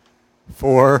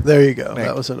 4. There you go. Nick.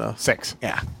 That was enough. 6.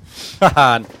 Yeah.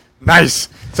 Nice.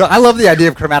 So I love the idea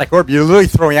of chromatic orb. You're literally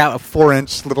throwing out a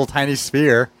 4-inch little tiny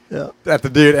sphere Yeah. at the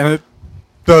dude, and it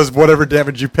does whatever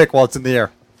damage you pick while it's in the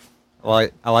air.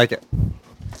 I like it.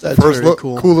 That's very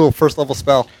cool. Cool little first level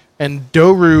spell. And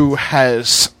Doru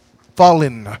has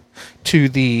fallen to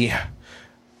the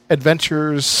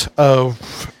adventures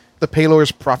of the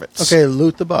Palor's prophets. Okay,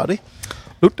 loot the body.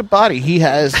 Loot the body. He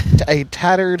has a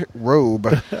tattered robe.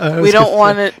 We don't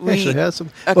want it. Actually has some.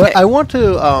 Okay. Well, I want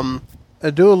to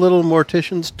do a little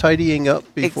mortician's tidying up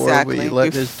before exactly. we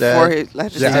let his Before dad. he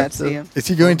let his Yeah. dad see him. Is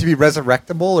he going to be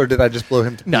resurrectable, or did I just blow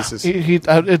him to No, pieces?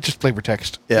 it's just flavor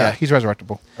text. Yeah. He's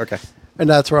resurrectable. Okay. And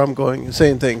that's where I'm going.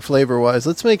 Same thing, flavor wise.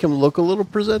 Let's make him look a little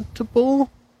presentable.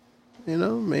 You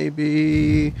know,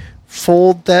 maybe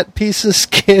fold that piece of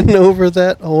skin over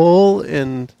that hole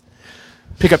and.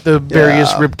 Pick up the various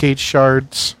Yeah. ribcage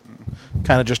shards,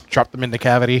 kind of just drop them in the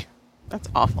cavity. That's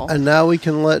awful. And now we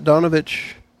can let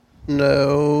Donovich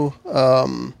know.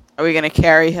 Are we going to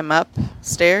carry him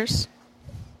upstairs?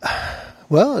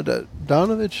 Well,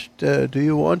 Donovich, do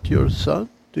you want your son?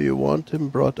 Do you want him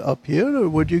brought up here, or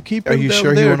would you keep Are him you down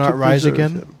sure he there will not to rise preserve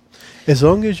again? him? As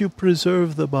long as you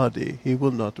preserve the body, he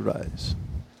will not rise.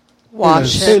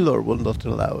 Wash The him. sailor will not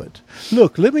allow it.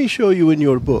 Look, let me show you in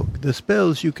your book the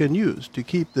spells you can use to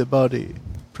keep the body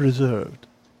preserved.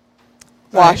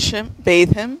 Wash him.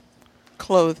 Bathe him.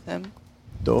 Clothe him.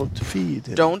 Don't feed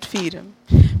him. Don't feed him.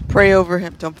 Pray over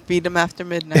him. Don't feed him after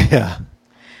midnight. Yeah.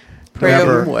 Pray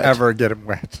Never over him him. wet. Ever get him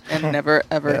wet. And never,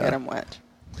 ever Yeah. get him wet.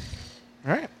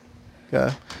 All right.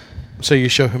 Okay. So you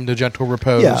show him the gentle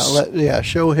repose. Yeah.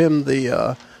 Show him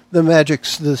the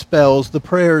magics, the spells, the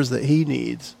prayers that he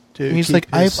needs to. And he's keep like,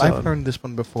 his I've son. learned this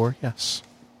one before. Yes.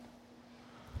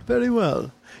 Very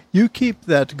well. You keep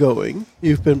that going.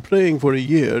 You've been praying for a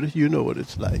year. You know what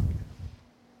it's like.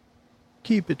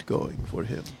 Keep it going for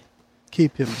him.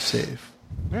 Keep him safe.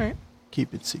 All right.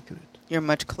 Keep it secret. You're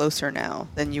much closer now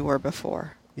than you were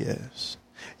before. Yes.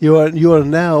 You are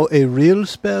now a real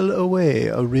spell away,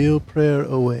 a real prayer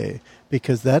away,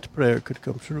 because that prayer could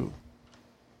come true.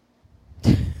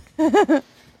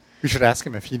 We should ask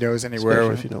him if he knows anywhere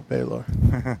Especially if you know Baylor.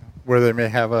 where they may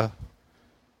have a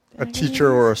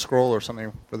teacher or a scroll or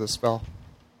something for the spell.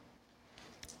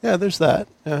 Yeah, there's that.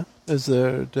 Yeah. Is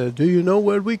there? Do you know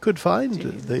where we could find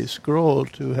the scroll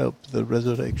to help the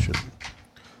resurrection?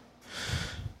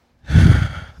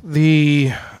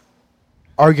 The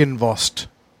Argenvost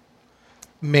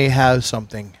may have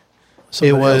something. Somebody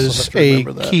it else will was have to a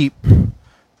remember that. keep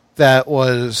that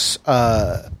was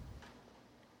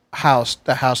housed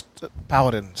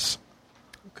paladins.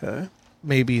 Okay.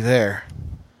 Maybe there.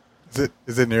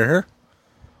 Is it near here?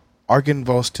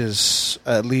 Argenvost is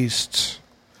at least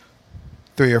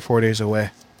 3 or 4 days away.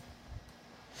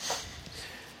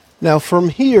 Now, from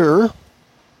here,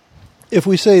 if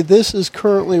we say this is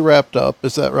currently wrapped up,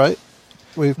 is that right?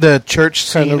 We've The church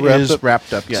Kinda scene wrapped is up.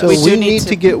 wrapped up, yes. So We we do need need to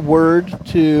to- get word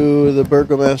to the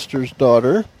burgomaster's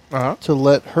daughter uh-huh. to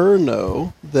let her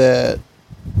know that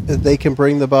they can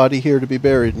bring the body here to be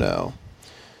buried now.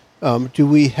 Do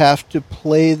we have to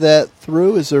play that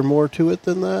through? Is there more to it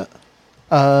than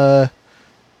that?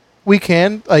 We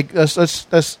can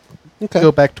let's Okay.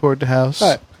 go back toward the house. All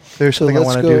right. There's So something I let's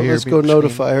want to go. do here. Let's go between-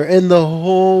 notify her. And the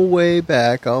whole way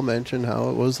back, I'll mention how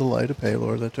it was the light of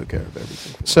Palor that took care of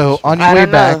everything. for So us. on your I way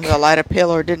don't back, know. The light of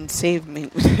Palor didn't save me.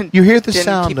 you hear the Didn't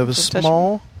sound keep of from touching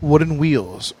small wooden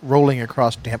wheels rolling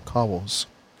across damp cobbles.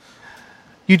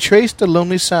 You trace the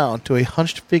lonely sound to a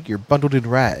hunched figure bundled in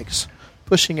rags,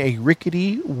 pushing a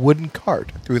rickety wooden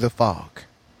cart through the fog.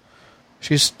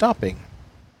 She's stopping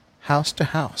house to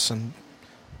house and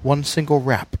one single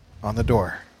rap on the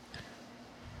door.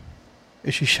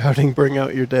 Is she shouting, "Bring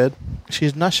out your dead"?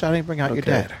 She's not shouting, "Bring out your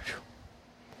Okay. dead."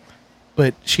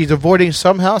 But she's avoiding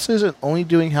some houses and only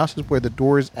doing houses where the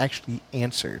door is actually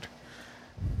answered.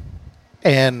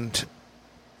 And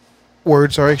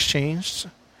words are exchanged.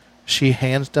 She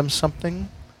hands them something.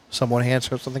 Someone hands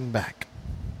her something back.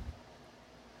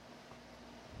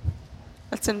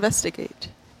 Let's investigate.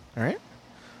 All right?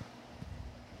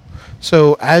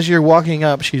 So as you're walking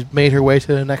up, she's made her way to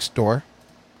the next door.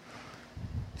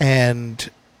 And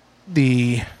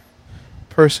the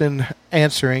person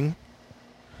answering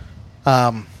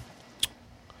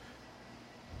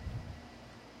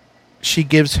she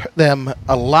gives them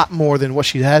a lot more than what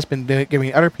she has been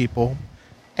giving other people,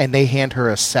 and they hand her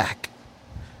a sack.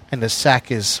 And the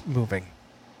sack is moving.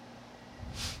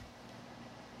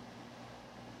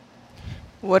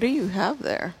 What do you have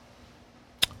there?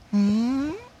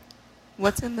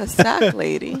 What's in the sack,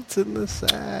 lady? It's in the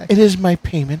sack. It is my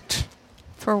payment.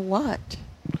 For what?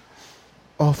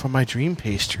 Oh, for my dream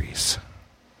pastries.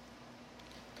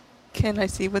 Can I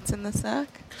see what's in the sack?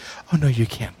 Oh, no, you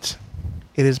can't.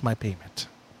 It is my payment.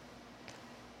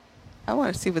 I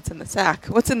want to see what's in the sack.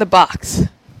 What's in the box?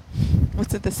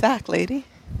 What's in the sack, lady?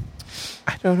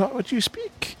 I don't know what you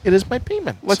speak. It is my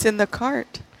payment. What's in the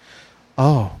cart?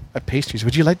 Oh, pastries.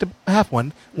 Would you like to have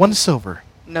one? One silver.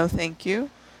 No, thank you.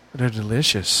 They're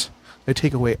delicious. They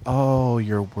take away all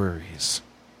your worries.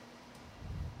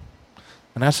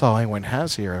 And that's all anyone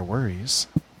has here are worries.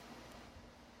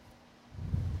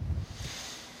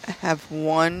 I have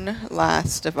one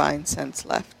last divine sense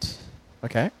left.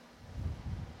 Okay.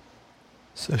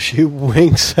 So she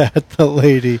winks at the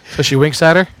lady. So she winks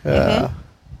at her?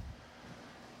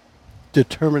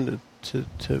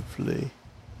 Determinatively.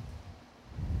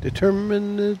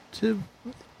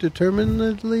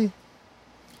 Determinedly?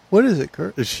 What is it,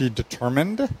 Kurt? Is she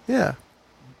determined? Yeah.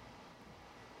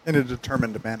 In a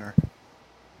determined manner.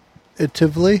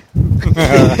 Itively?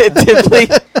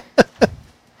 Diddly.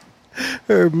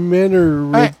 Her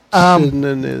manner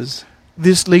is.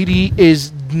 This lady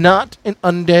is not an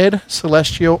undead,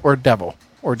 celestial, or devil,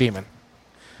 or demon.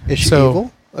 Is she So-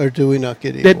 evil? Or do we not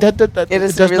get evil? It doesn't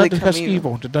does really not detect come evil.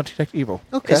 evil. Did not detect evil.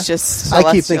 Okay. It's just I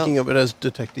keep celestial. thinking of it as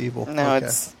detect evil. No, Okay.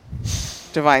 it's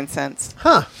divine sense.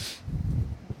 Huh.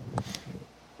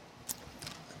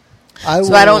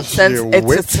 So I don't She sense a it's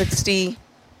witch? a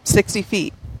 60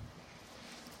 feet.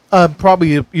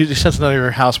 Probably you sense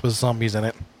another house with zombies in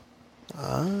it.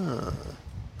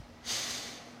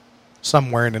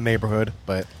 Somewhere in the neighborhood,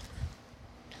 but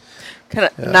Can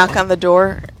I knock on the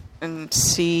door and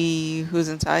see who's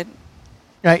inside?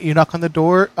 right, you knock on the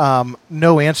door.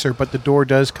 No answer, but the door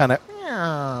does kind of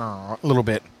a little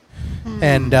bit.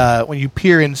 And when you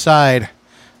peer inside,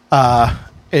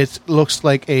 it looks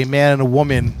like a man and a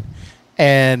woman,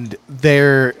 and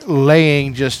they're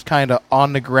laying just kind of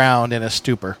on the ground in a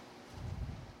stupor.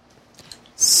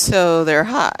 So they're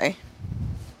high.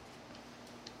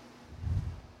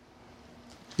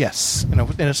 Yes, in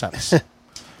a sense.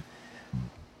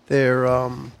 They're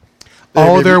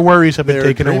All their worries have been They're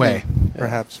taken dreaming, away.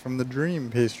 Perhaps from the dream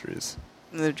pastries.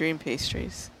 The dream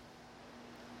pastries.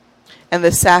 And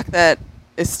the sack that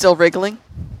is still wriggling?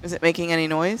 Is it making any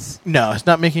noise? No, it's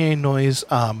not making any noise,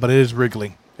 but it is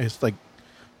wriggling. It's like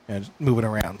it's moving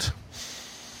around.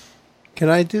 Can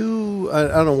I do? I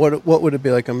don't know what would it be,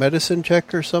 like a medicine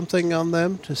check or something on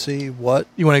them to see what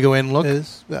You want to go in and look?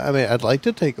 is? I mean, I'd like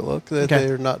to take a look. Okay.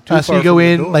 They're not too far. So you go from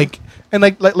the in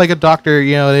door. like a doctor.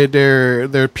 You know,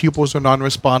 their pupils are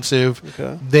non-responsive.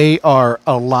 Okay. They are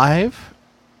alive,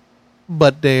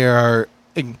 but they are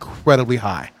incredibly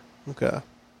high. Okay.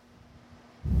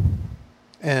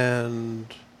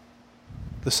 And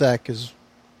the sack is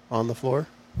on the floor.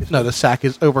 No, the sack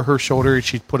is over her shoulder.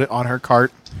 She's put it on her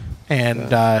cart,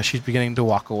 and Okay. she's beginning to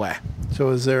walk away. So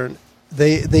is there?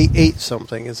 They ate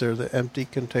something. Is there the empty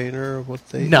container of what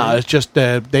they? No, ate? it's just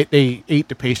they ate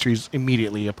the pastries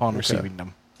immediately upon Okay. receiving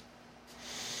them.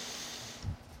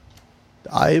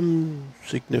 I'm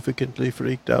significantly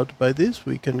freaked out by this.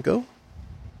 We can go.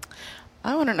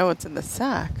 I want to know what's in the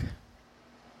sack.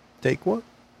 Take one.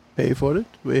 Pay for it.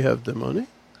 We have the money.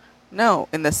 No,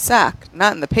 in the sack,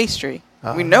 not in the pastry.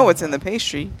 We know what's in the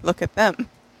pastry. Look at them.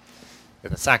 Yeah,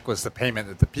 the sack was the payment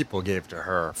that the people gave to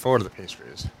her for the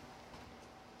pastries.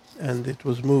 And it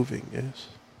was moving. Yes.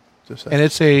 The sack. And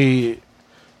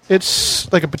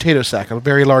it's like a potato sack, a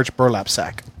very large burlap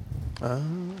sack. Ah,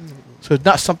 So it's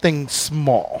not something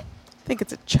small. I think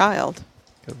it's a child.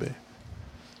 could be.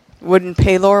 Wouldn't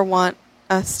Paylor want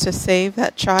us to save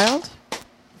that child?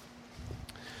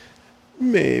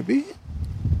 Maybe.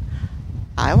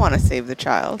 I want to save the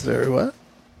child. Very well.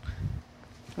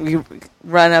 We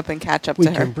run up and catch up We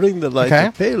to can her. bring the light Okay.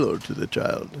 of Paylor to the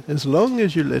child, as long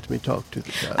as you let me talk to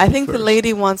the child. I think the first.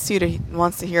 lady wants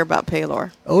to hear about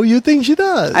Paylor. Oh, you think she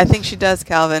does? I think she does,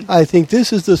 Calvin. I think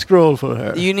this is the scroll for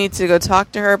her. You need to go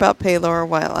talk to her about Paylor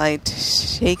while I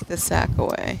take the sack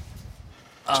away.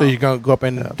 So you're going to go up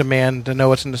and demand to know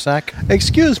what's in the sack?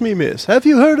 Excuse me, miss. Have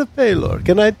you heard of Paylor?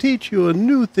 Can I teach you a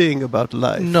new thing about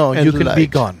life? No, and you can be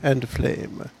light gone. And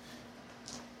flame.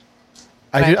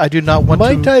 I do not want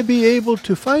Might to. I be able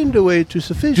to find a way to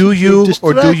sufficiently Do you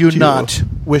or do distract you not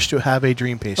wish to have a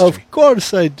dream pastry? Of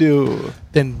course I do.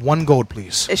 Then 1 gold,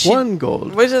 please. Is she, One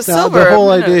gold. Which is now, silver. the whole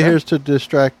a minute idea ago. here is to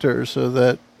distract her so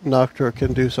that Nocturne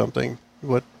can do something.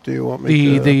 What do you want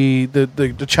me to...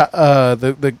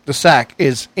 The sack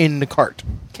is in the cart.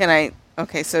 Can I?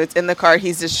 Okay, so it's in the car.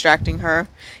 He's distracting her.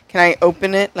 Can I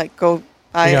open it? Like go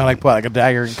You know, like a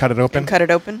dagger and cut it open? And cut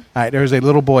it open. All right, there's a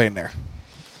little boy in there.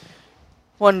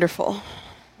 Wonderful.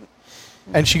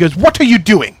 And she goes, "What are you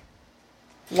doing?"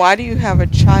 Why do you have a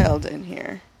child in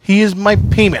here? "He is my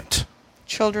payment."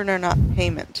 Children are not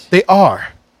payment. "They are.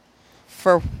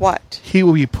 For what? He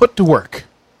will be put to work."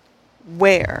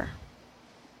 Where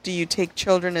do you take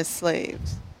children as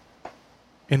slaves?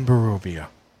 "In Barovia."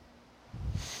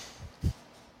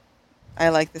 I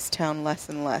like this town less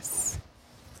and less.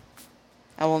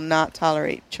 I will not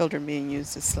tolerate children being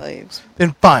used as slaves.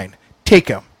 "Then fine. Take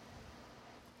him.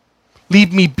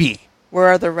 Leave me be." Where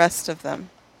are the rest of them?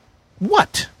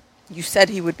 "What?" You said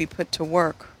he would be put to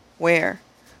work. Where?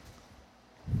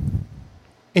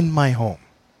 "In my home.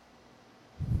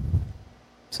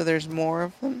 So there's more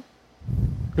of them?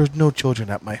 There's no children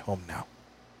at my home now.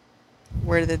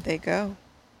 Where did they go?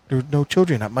 There's no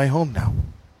children at my home now."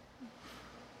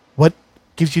 "What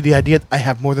gives you the idea that I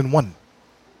have more than one?"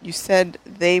 You said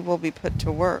they will be put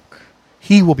to work.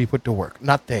 "He will be put to work,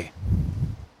 not they."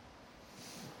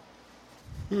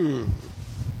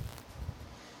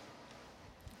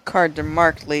 Cards are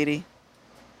marked, lady.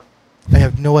 I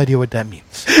have no idea what that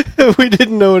means. We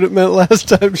didn't know what it meant last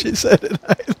time she said it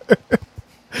either.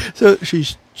 So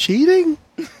she's cheating?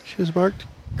 She has marked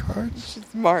cards?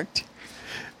 It's marked.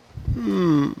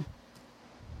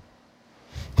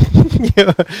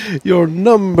 Your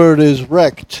number is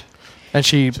wrecked. And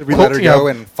she Should we let her go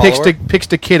and follow her? picks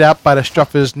the kid up by the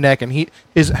scruff of his neck, and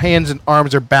his hands and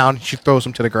arms are bound, and she throws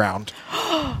him to the ground.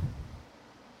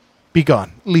 "Be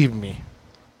gone. Leave me.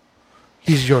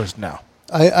 He's yours now."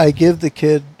 I give the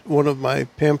kid one of my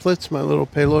pamphlets, my little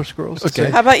Palor scrolls. Okay.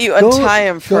 How about you untie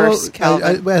him first,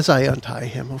 Calvin? As I untie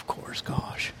him, of course.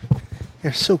 Gosh.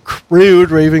 You're so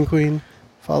crude, Raven Queen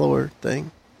follower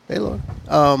thing. Palor.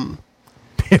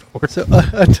 So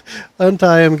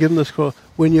untie him, give him the scroll.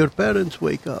 When your parents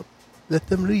wake up, let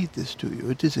them read this to you.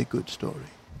 It is a good story.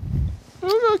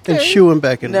 Okay. And shoo him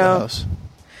back into No. the house.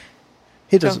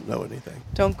 He doesn't know anything.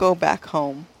 Don't go back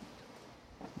home.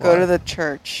 Why? Go to the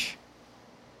church.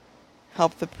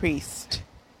 Help the priest.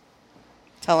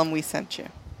 Tell him we sent you.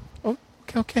 Oh,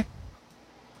 okay.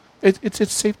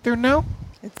 It's safe there now?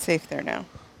 It's safe there now.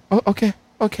 Oh, okay.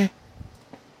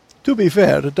 To be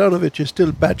fair, Donovich is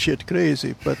still batshit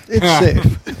crazy, but it's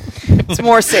safe. It's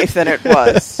more safe than it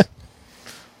was.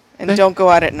 And don't go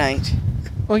out at night.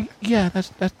 Well, yeah,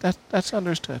 that's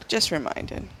understood. Just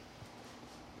reminded.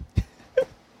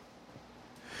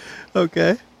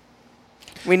 Okay.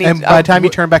 We need. And by the time you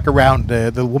turn back around,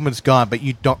 the woman's gone, but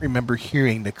you don't remember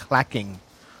hearing the clacking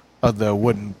of the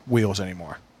wooden wheels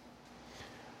anymore.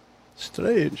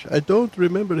 Strange. I don't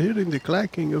remember hearing the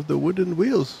clacking of the wooden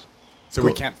wheels. So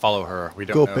we can't follow her. We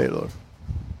don't Go, know. Palor.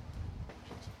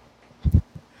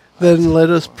 Then let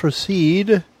us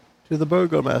proceed to the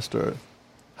Burgomaster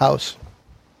house.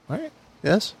 All right.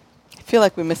 Yes? I feel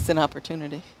like we missed an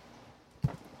opportunity.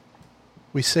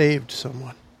 We saved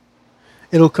someone.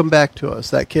 It'll come back to us.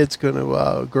 That kid's going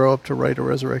to grow up to write a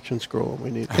resurrection scroll, and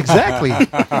we need Exactly.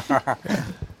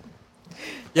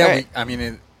 Yeah,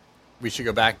 Right. we should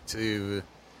go back to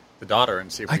the daughter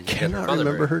and see if we I can get her cannot father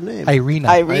remember back. her name.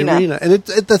 Irina. Irina. And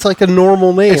that's like a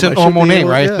normal name. It's I a should normal be name, able-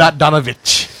 right? yeah. Not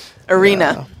Donovich.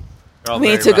 Arena. They're all We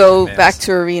very need to much go advanced. back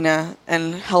to Arena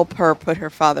and help her put her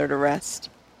father to rest.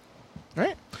 All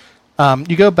right.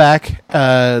 You go back.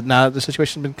 Now that the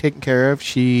situation's been taken care of,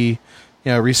 she,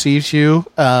 receives you.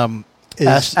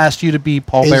 Asked you to be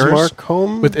pallbearers. Ismark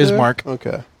home? With there? Ismark.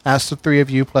 Okay. Asked the three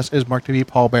of you plus Ismark to be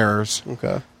pallbearers.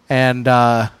 Okay. And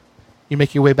you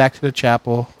make your way back to the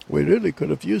chapel. We really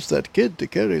could have used that kid to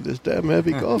carry this damn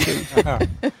heavy coffin.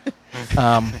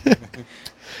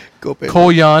 Go, Palor.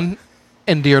 Kolyan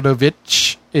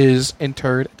Endirovich is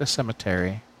interred at the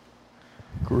cemetery.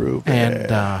 Groovy.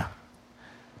 And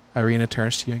Irina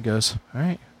turns to you and goes, "All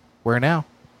right, where now?"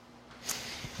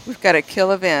 We've got to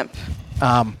kill a vamp.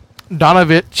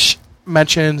 Donovich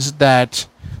mentions that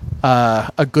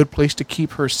a good place to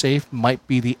keep her safe might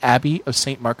be the Abbey of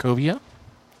St. Markovia.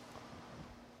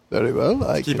 Very well.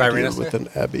 I Keep can Irina deal with safe? an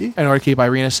abbey. In order to keep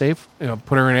Irina safe,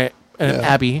 put her in an Yeah.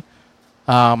 abbey.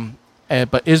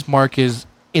 But Ismark is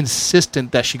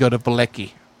insistent that she go to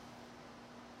Valeki,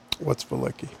 What's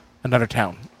Valeki? another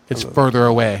town. It's Another further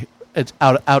away. It's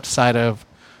outside of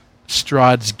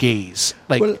Strahd's gaze.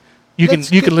 Like Well, you can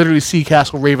let's you can get- literally see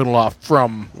Castle Ravenloft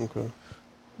from Okay.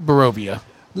 Barovia.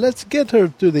 Let's get her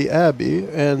to the abbey,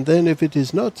 and then if it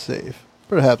is not safe,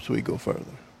 perhaps we go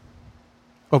further.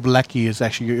 Oh, Valeki is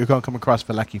actually you're going to come across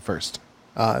Valeki first.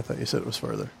 I thought you said it was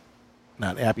further.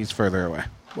 No, the Abbey's further away.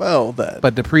 Well, then.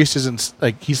 But the priest isn't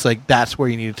he's like, that's where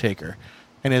you need to take her.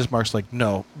 And Ismark's like,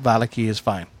 no, Valaki is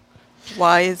fine.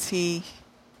 Why is he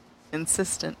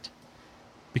insistent?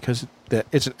 Because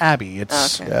it's an abbey.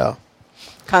 It's Okay. Yeah.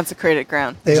 Consecrated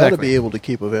ground. They ought to Exactly. be able to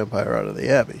keep a vampire out of the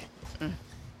Abbey.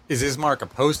 Is Ismark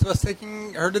opposed to us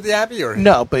taking her to the Abbey, or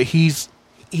no, but it's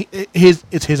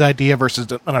his idea versus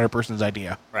another person's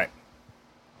idea. Right.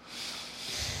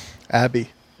 Abbey.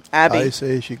 Abby, I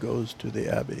say she goes to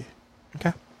the Abbey.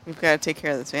 Okay. we've got to take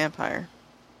care of this vampire.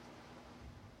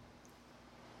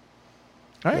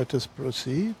 All right. Let us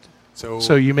proceed.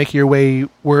 So you make your way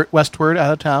westward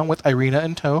out of town with Irina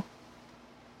in tow.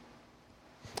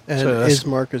 And So that's-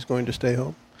 Ismark is going to stay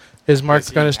home. Ismark's Is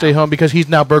he going to stay now? home because he's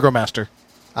now burgomaster.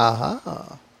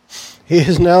 Aha. He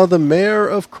is now the mayor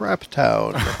of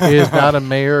Craptown. He is not a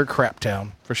mayor of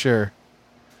Craptown, for sure.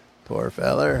 Poor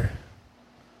feller.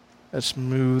 Let's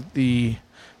move the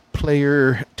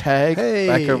player tag Hey.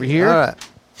 back over here. All right.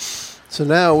 So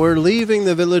now we're leaving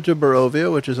the village of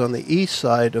Barovia, which is on the east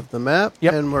side of the map,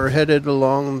 Yep. and we're headed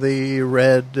along the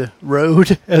red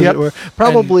road, as Yep. it were.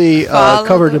 Probably Follow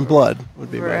covered the in blood, would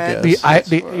be my red- guess.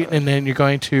 And then you're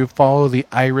going to follow the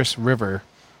Iris River.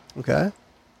 Okay.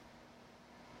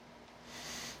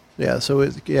 Yeah, so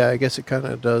I guess it kind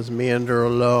of does meander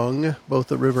along both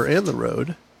the river and the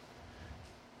road.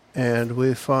 And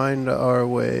we find our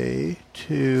way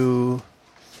to,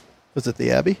 was it the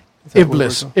Abbey? Is that what we're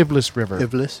Iblis. going? Iblis River.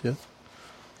 Iblis, yes.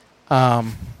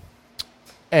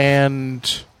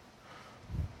 And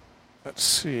let's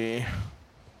see.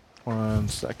 1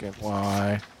 second.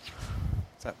 Why?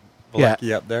 Is that Yeah.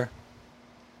 Valaki up there?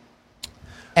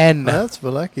 N. That's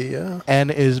Valaki, yeah. N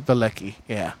is Valeki.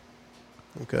 Yeah.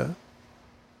 Okay.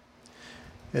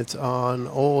 It's on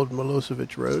Old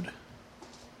Milosevic Road.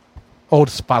 Old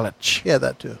Spalach. Yeah,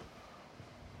 that too.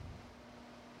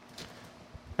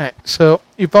 All right. So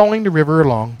you're following the river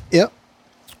along, Yep.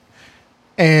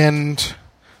 and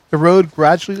the road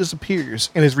gradually disappears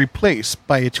and is replaced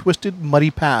by a twisted,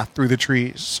 muddy path through the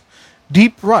trees.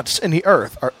 Deep ruts in the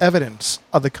earth are evidence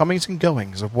of the comings and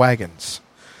goings of wagons.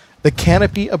 The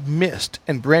canopy of mist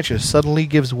and branches suddenly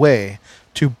gives way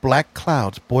to black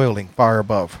clouds boiling far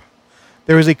above.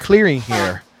 There is a clearing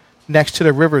here next to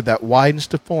the river that widens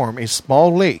to form a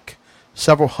small lake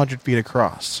several hundred feet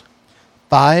across.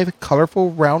 5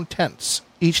 colorful round tents,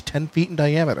 each 10 feet in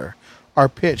diameter, are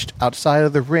pitched outside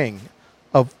of the ring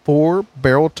of 4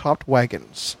 barrel-topped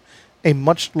wagons. A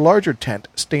much larger tent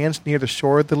stands near the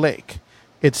shore of the lake,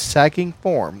 its sagging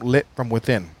form lit from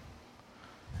within.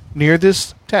 Near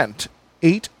this tent,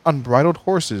 8 unbridled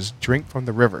horses drink from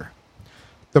the river.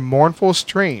 The mournful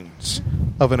strains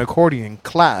of an accordion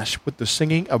clash with the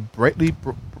singing of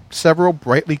several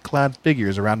brightly clad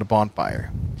figures around a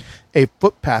bonfire. A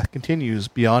footpath continues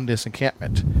beyond this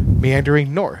encampment,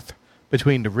 meandering north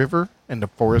between the river and the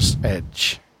forest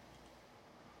edge.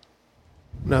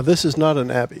 Now, this is not an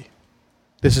abbey.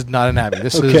 This is not an abbey.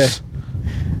 This Okay. is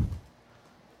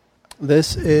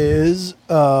This is,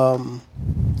 An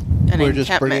we're just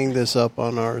encampment. bringing this up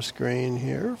on our screen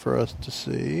here for us to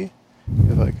see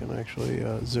if I can actually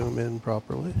zoom in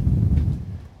properly.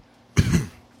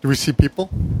 Do we see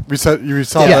people? You saw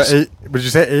Yes. the 8. Would you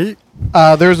say 8?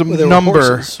 there's a Well, there were number.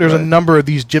 horses, There's a right. number of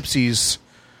these gypsies.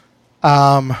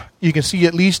 You can see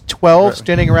at least 12 Right.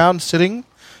 standing around, sitting,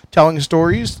 telling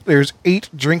stories. There's 8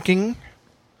 drinking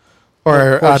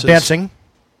or Horses. dancing.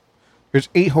 There's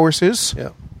 8 horses, Yeah.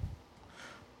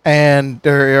 and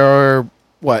there are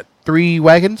 3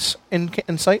 wagons in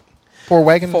sight? 4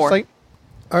 wagons 4. in sight?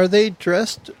 Are they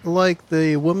dressed like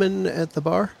the woman at the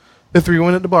bar? The 3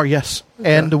 women at the bar, yes,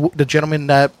 and the gentleman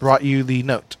that brought you the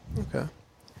note. Okay.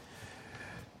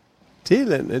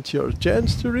 Thielen, it's your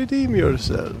chance to redeem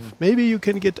yourself. Maybe you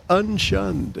can get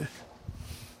unshunned.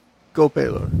 Go,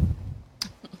 Paylor.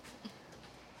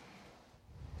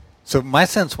 So my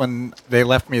sense when they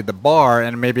left me at the bar,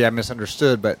 and maybe I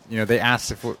misunderstood, but they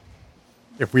asked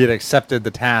if we had accepted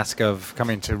the task of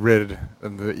coming to rid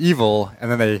of the evil, and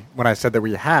then when I said that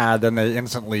we had, then they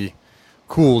instantly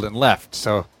cooled and left.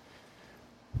 So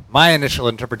my initial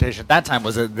interpretation at that time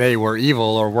was that they were evil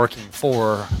or working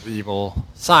for the evil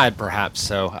side, perhaps.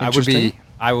 So Interesting.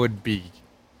 I would be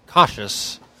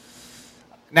cautious.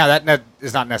 Now that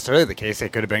is not necessarily the case. They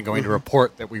could have been going to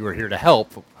report that we were here to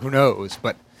help. Who knows?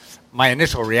 But my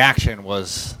initial reaction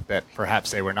was that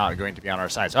perhaps they were not going to be on our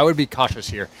side. So I would be cautious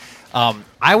here.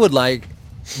 I would like,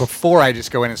 before I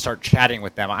just go in and start chatting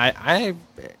with them, I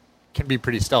can be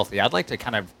pretty stealthy. I'd like to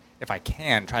kind of, if I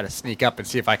can, try to sneak up and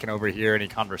see if I can overhear any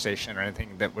conversation or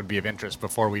anything that would be of interest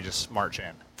before we just march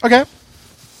in. Okay.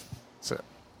 So,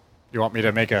 you want me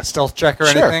to make a stealth check or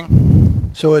Sure.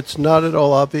 anything? So it's not at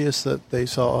all obvious that they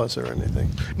saw us or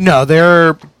anything No,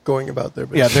 they're going about their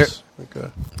Yeah, business. Okay.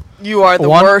 You are the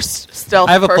One. worst stealth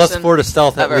I have a person +4 to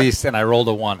stealth ever. at least, and I rolled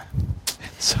a 1.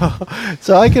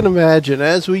 So I can imagine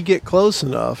as we get close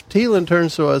enough, Teelan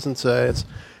turns to us and says,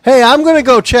 "Hey, I'm going to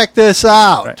go check this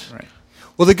out." Right.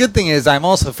 Well, the good thing is I'm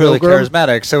also fairly Pilgrim?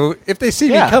 charismatic, so if they see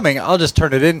Yeah. me coming, I'll just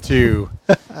turn it into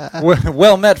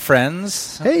well met,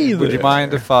 friends. Hey would you there.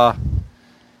 mind if? I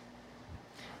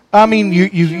mean,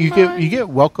 you get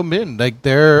welcomed in. Like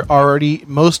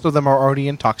most of them are already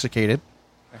intoxicated.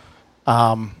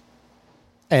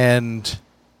 And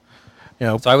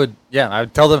So I would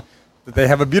tell them that they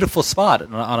have a beautiful spot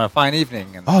on a fine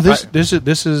evening. And this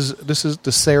is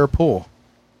the Sayre Pool.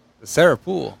 the Sarah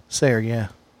Pool. Sayre, yeah.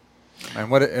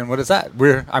 And what is that?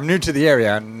 I'm new to the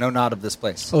area. I know not of this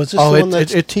place. Oh, is this Oh, the one it-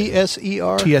 that's it-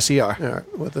 TSER? TSER. Yeah,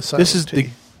 with the This is silent the T.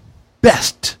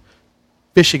 best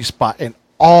fishing spot in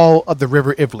all of the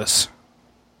River Ivlis.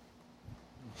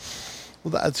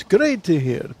 Well, that's great to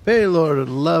hear. Paylor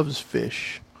loves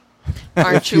fish.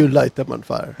 Aren't If you you light them on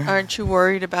fire. aren't you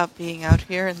worried about being out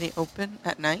here in the open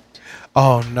at night?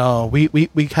 Oh no, we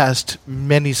cast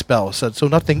many spells, so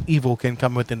nothing evil can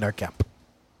come within our camp.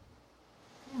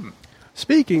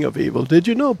 Speaking of evil, did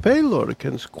you know Paylor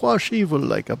can squash evil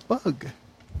like a bug?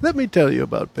 Let me tell you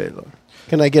about Paylor.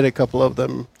 Can I get a couple of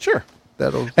them? Sure.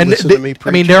 That'll And listen they- to me. I mean,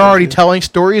 preach they're about already you. telling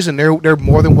stories, and they're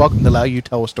more than welcome to allow you to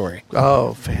tell a story,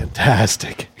 Oh,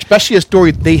 fantastic! especially a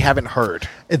story they haven't heard.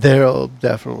 There'll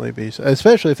definitely be,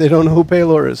 especially if they don't know who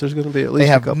Paylor is. There's going to be at least They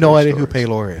a have couple no of idea who stories.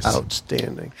 Paylor is.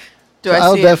 Outstanding. Do So I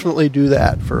I'll see definitely do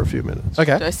that for a few minutes.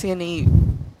 Okay. Do I see any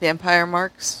vampire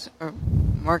marks or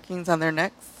markings on their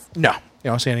necks? No, you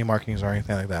don't see any markings or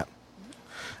anything like that.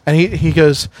 And he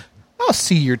goes, "I'll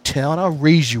see your tail, and I'll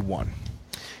raise you one."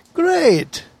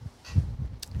 Great.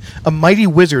 A mighty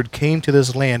wizard came to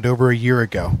this land over a year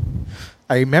ago.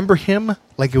 I remember him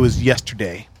like it was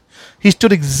yesterday. He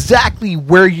stood exactly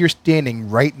where you're standing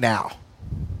right now.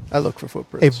 I look for A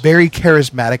footprints. very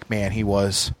charismatic man he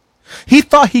was. He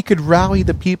thought he could rally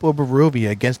the people of Barovia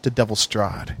against the Devil's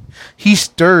Strahd. He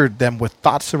stirred them with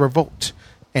thoughts of revolt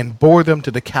and bore them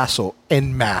to the castle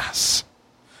en masse.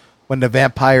 When the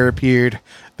vampire appeared,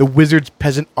 the wizard's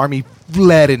peasant army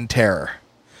fled in terror.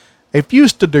 A few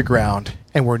stood their ground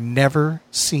and were never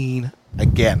seen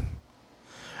again.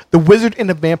 The wizard and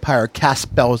the vampire cast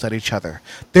spells at each other.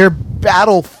 Their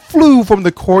battle flew from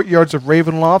the courtyards of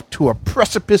Ravenloft to a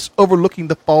precipice overlooking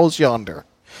the falls yonder.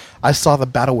 I saw the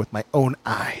battle with my own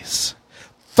eyes.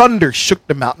 Thunder shook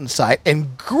the mountainside,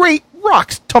 and great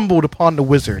rocks tumbled upon the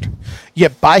wizard.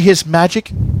 Yet by his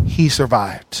magic, he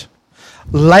survived.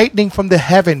 Lightning from the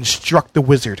heavens struck the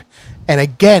wizard, and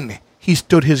again he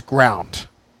stood his ground.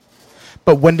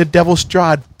 But when the Devil's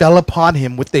Strahd fell upon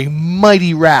him with a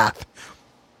mighty wrath,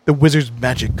 the wizard's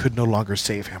magic could no longer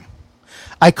save him.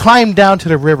 I climbed down to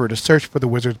the river to search for the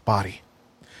wizard's body,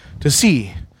 to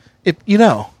see if he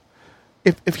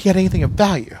had anything of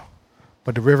value.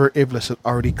 But the river Iblis had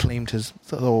already claimed his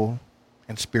soul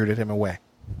and spirited him away.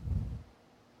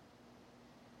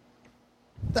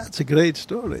 That's a great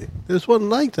story. There's one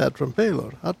like that from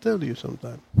Paylor. I'll tell you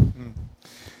sometime.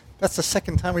 That's the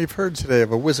second time we've heard today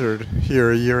of a wizard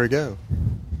here a year ago.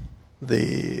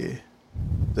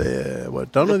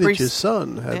 Donovich's priest.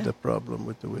 son had Yeah. the problem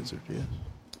with the wizard, yes.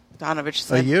 Donovich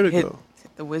said year ago.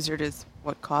 the wizard is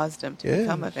what caused him to Yes.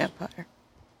 become a vampire.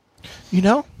 You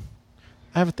know,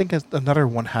 I think another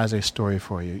one has a story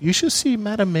for you. You should see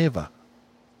Madame Eva.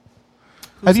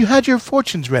 Have you had your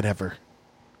fortunes read ever?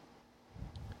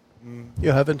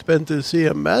 You haven't been to see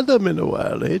a madam in a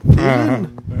while, eh?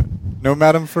 Tegan? No,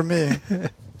 madam, for me.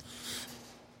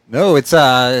 No, it's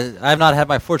I've not had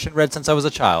my fortune read since I was a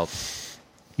child.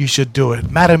 You should do it.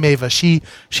 Madame Eva, she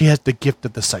has the gift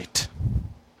of the sight.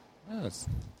 Yes.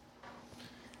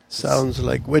 Sounds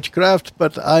like witchcraft,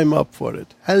 but I'm up for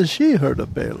it. Has she heard of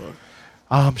Paylor?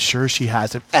 I'm sure she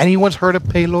has. If anyone's heard of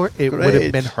Paylor, it would have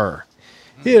Great. been her.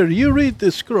 Here, you read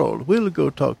this scroll. We'll go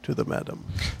talk to the madam.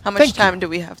 How much Thank you. time do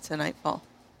we have to nightfall?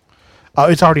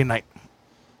 It's already night.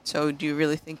 So do you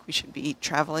really think we should be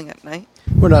traveling at night?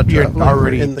 We're not You're traveling. We're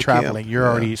already in the traveling. camp. You're Yeah.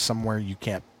 already somewhere you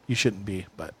shouldn't be.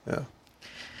 But Yeah.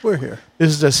 We're here.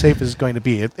 this is as safe as it's going to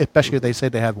be, especially if they say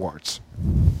they had wards.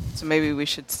 So maybe we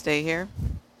should stay here?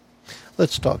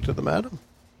 Let's talk to the madam.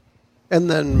 And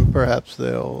then perhaps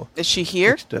they'll Is she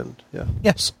here? extend. Yeah.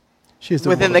 Yes. She's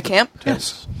Within one the of camp?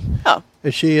 Yes. Oh,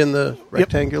 Is she in the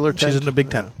rectangular tent? She's in the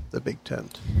big tent. The big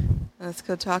tent. let's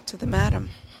go talk to the madam.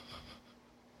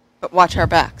 But watch our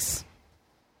backs.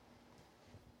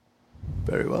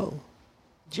 Very well.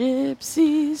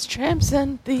 Gypsies, tramps,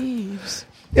 and thieves.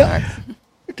 Yeah.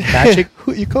 Magic.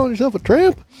 You calling yourself a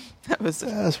tramp? That was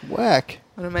That's whack.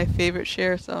 One of my favorite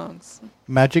Cher songs.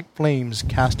 Magic flames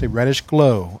cast a reddish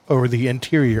glow over the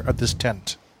interior of this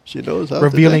tent, She knows how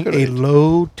revealing to a decorate.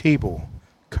 low table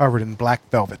covered in black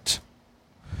velvet.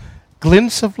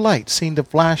 Glints of light seem to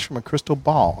flash from a crystal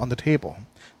ball on the table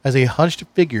as a hunched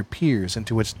figure peers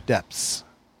into its depths.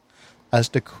 As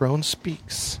the crone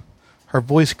speaks, her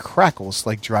voice crackles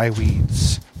like dry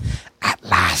weeds. At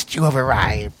last you have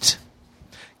arrived.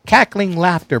 Cackling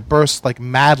laughter bursts like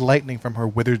mad lightning from her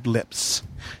withered lips.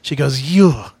 She goes,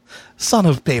 You, son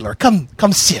of Baylor, come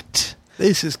sit.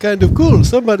 This is kind of cool.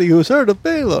 Somebody who's heard of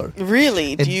Baylor.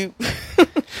 Really? And- Do you...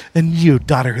 And you,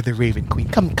 daughter of the Raven Queen,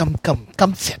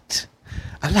 come sit.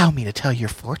 Allow me to tell your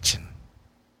fortune.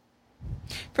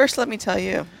 First, let me tell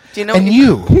you. Do you know And what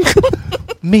you,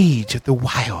 mage of the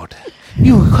wild,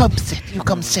 you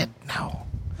come sit now.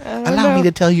 I don't Allow me know.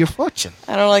 to tell your fortune.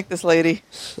 I don't like this lady.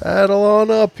 Saddle on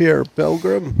up here,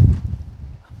 Pilgrim.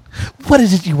 What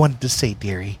is it you wanted to say,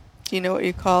 dearie? Do you know what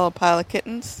you call a pile of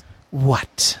kittens?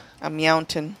 What? A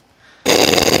meowton.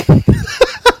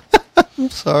 I'm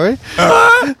sorry.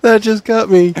 That just got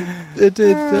me. It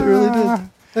did. That really did.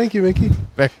 Thank you, Mickey.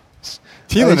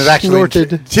 Thielen I is actually snorted.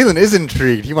 Thielen is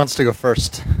intrigued. He wants to go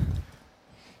first.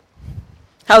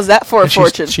 How's that for a And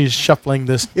fortune? she's shuffling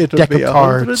this It'll deck be of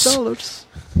cards. $100.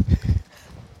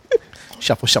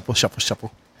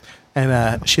 Shuffle.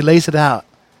 And she lays it out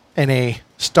in a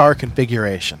star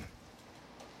configuration.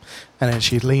 And then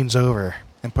she leans over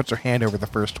and puts her hand over the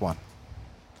first one.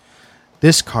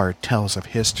 This card tells of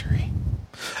history.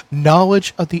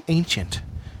 Knowledge of the ancient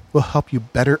will help you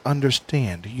better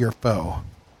understand your foe.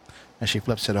 And she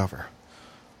flips it over.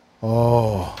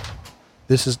 Oh,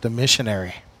 this is the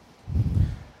missionary.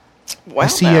 Wow. I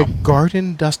see a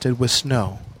garden dusted with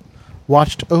snow,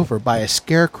 watched over by a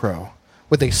scarecrow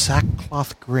with a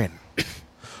sackcloth grin.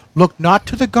 Look not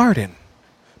to the garden,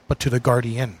 but to the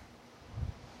guardian.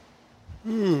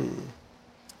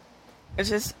 Is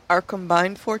this our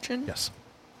combined fortune? Yes.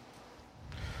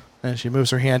 And she moves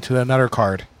her hand to another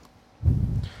card.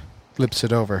 Flips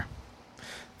it over.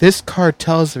 This card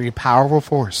tells of a powerful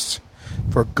force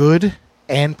for good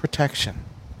and protection.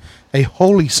 A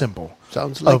holy symbol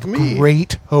Sounds like of me.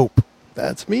 great hope.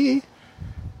 That's me.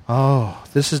 Oh,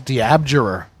 this is the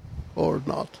Abjurer. Or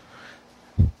not.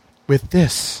 With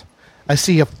this, I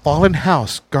see a fallen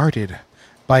house guarded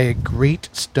by a great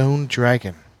stone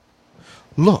dragon.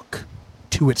 Look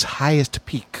to its highest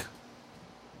peak.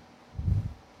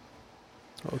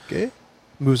 Okay.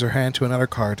 Moves her hand to another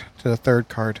card, to the third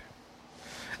card.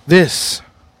 This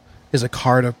is a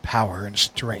card of power and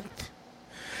strength.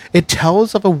 It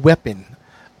tells of a weapon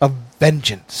of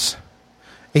vengeance,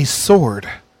 a sword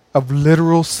of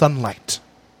literal sunlight.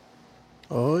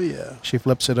 Oh, yeah. She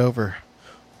flips it over.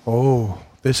 Oh,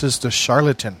 this is the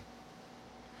charlatan.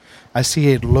 I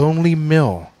see a lonely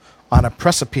mill on a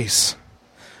precipice.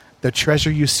 The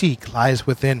treasure you seek lies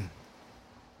within.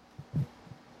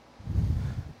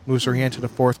 Moves her hand to the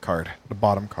fourth card, the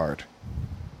bottom card.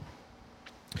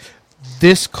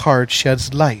 This card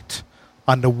sheds light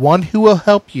on the one who will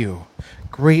help you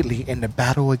greatly in the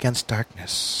battle against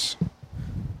darkness.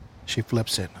 She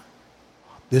flips it.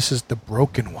 This is the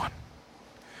broken one.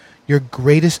 Your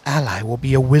greatest ally will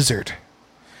be a wizard.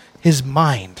 His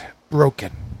mind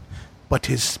broken, but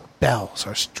his spells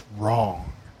are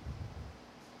strong.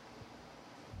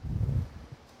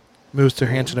 Moves her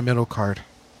hand to the middle card.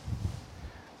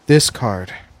 This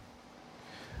card.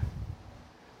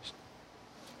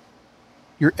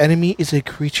 Your enemy is a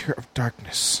creature of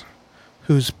darkness,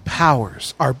 whose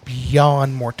powers are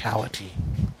beyond mortality.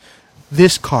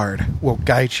 This card will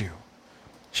guide you.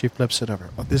 She flips it over.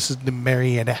 Oh, this is the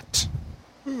marionette.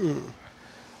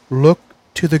 Look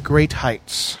to the great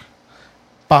heights.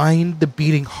 Find the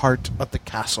beating heart of the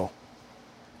castle.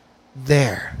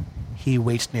 There he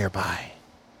waits nearby.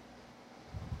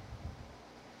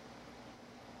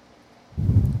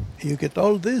 You get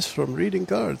all this from reading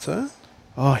cards, huh?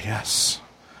 Oh, yes.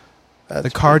 That's The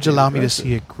cards pretty allow me to impressive.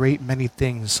 see a great many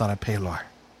things, son of Pelor.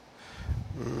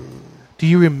 Do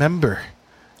you remember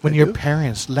when I your do.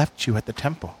 parents left you at the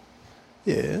temple?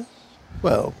 Yes.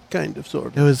 Well, kind of,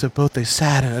 sort It of. was both a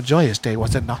sad and a joyous day,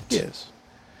 was it not? Yes.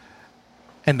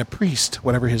 And the priest,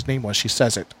 whatever his name was, she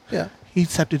says it. Yeah, He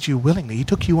accepted you willingly. He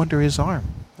took you under his arm.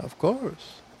 of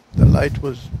course. The light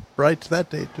was bright that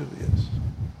day, too, yes.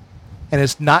 And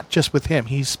it's not just with him.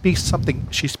 She speaks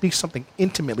something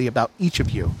intimately about each of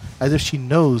you, as if she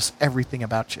knows everything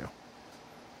about you.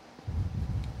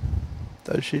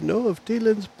 Does she know of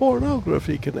Thielen's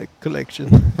pornography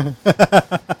collection?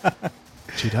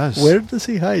 She does. Where does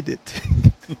he hide it?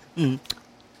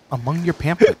 Among your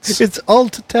pamphlets. It's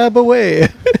Alt-Tab away.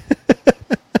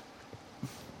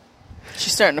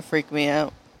 starting to freak me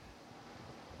out.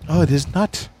 Oh, it is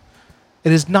not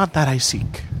that I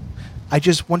seek. I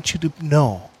just want you to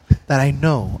know that I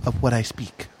know of what I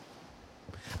speak.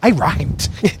 I rhymed.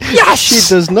 Yes! She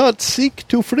does not seek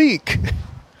to freak.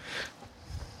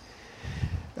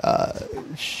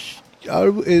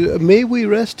 May we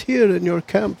rest here in your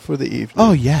camp for the evening?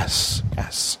 Oh, yes.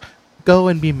 Yes. Go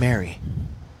and be merry.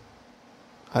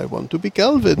 I want to be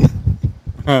Calvin.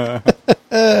 I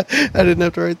didn't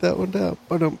have to write that one down.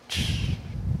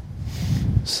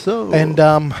 So, And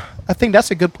I think that's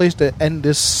a good place to end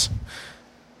this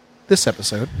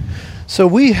episode. so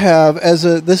we have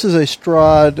this is a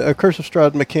Curse of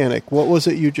Strahd mechanic. What was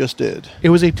it you just did? It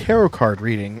was a tarot card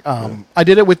reading. I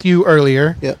did it with you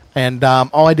earlier. Yep. And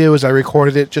all I did was I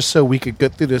recorded it just so we could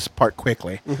get through this part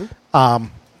quickly.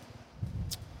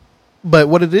 But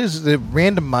what it is, it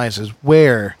randomizes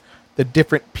where the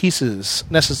different pieces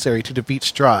necessary to defeat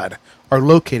Strahd are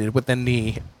located within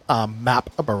the map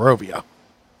of Barovia.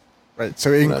 Right,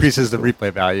 so it increases the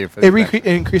replay value. For It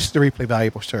increases the replay value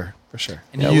for sure.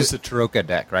 And you use the Taroka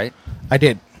deck, right? I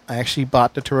did. I actually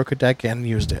bought the Taroka deck and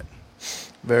used it.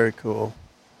 Very cool.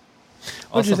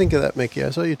 What did you think of that, Mickey? I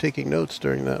saw you taking notes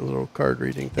during that little card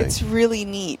reading thing. It's really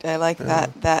neat. I like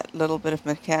that little bit of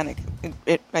mechanic.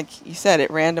 It like you said,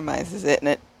 it randomizes it and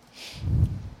it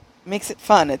makes it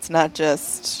fun. It's not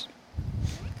just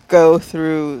go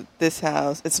through this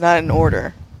house. It's not in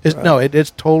order. No,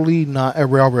 it's totally not a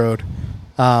railroad.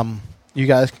 You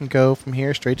guys can go from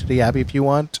here straight to the Abbey if you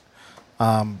want.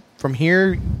 From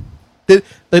here,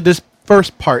 this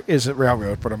first part isn't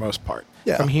railroad for the most part.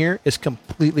 Yeah. From here, it's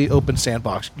completely open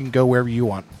sandbox. You can go wherever you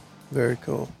want. Very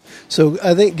cool. So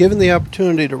I think given the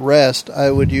opportunity to rest,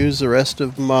 I would use the rest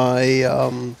of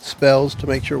my spells to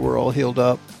make sure we're all healed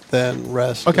up, then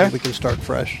rest. Okay. And we can start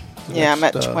fresh. Yeah, I'm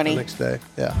at 20. The next day.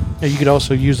 Yeah. Yeah, you could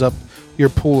also use up your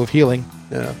pool of healing.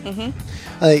 Yeah.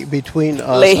 I think between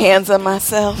us, Lay hands on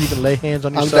myself. You can lay hands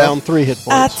on I'm yourself. down 3 hit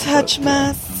I points. touch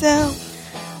myself.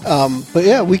 But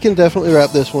yeah, we can definitely wrap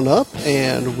this one up,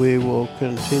 and we will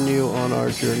continue on our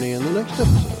journey in the next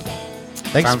episode.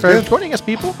 Thanks Sounds for good. joining us,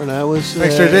 people. For now, is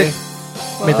Thanks, JJ.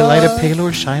 May the light of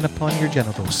Palor shine upon your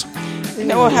genitals. You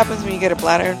know what happens when you get a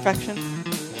bladder infection?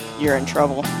 You're in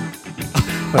trouble.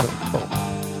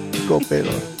 Go,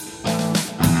 Pedro.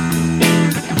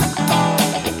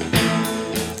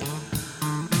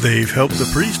 They've helped the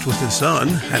priest with his son,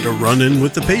 had a run-in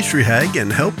with the pastry hag,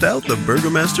 and helped out the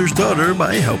burgomaster's daughter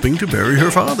by helping to bury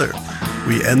her father.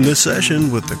 We end this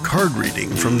session with the card reading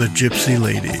from the Gypsy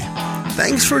Lady.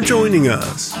 Thanks for joining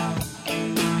us.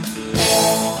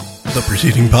 The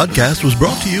preceding podcast was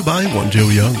brought to you by One Joe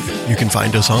Young. You can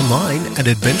find us online at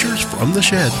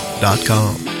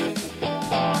adventuresfromtheshed.com.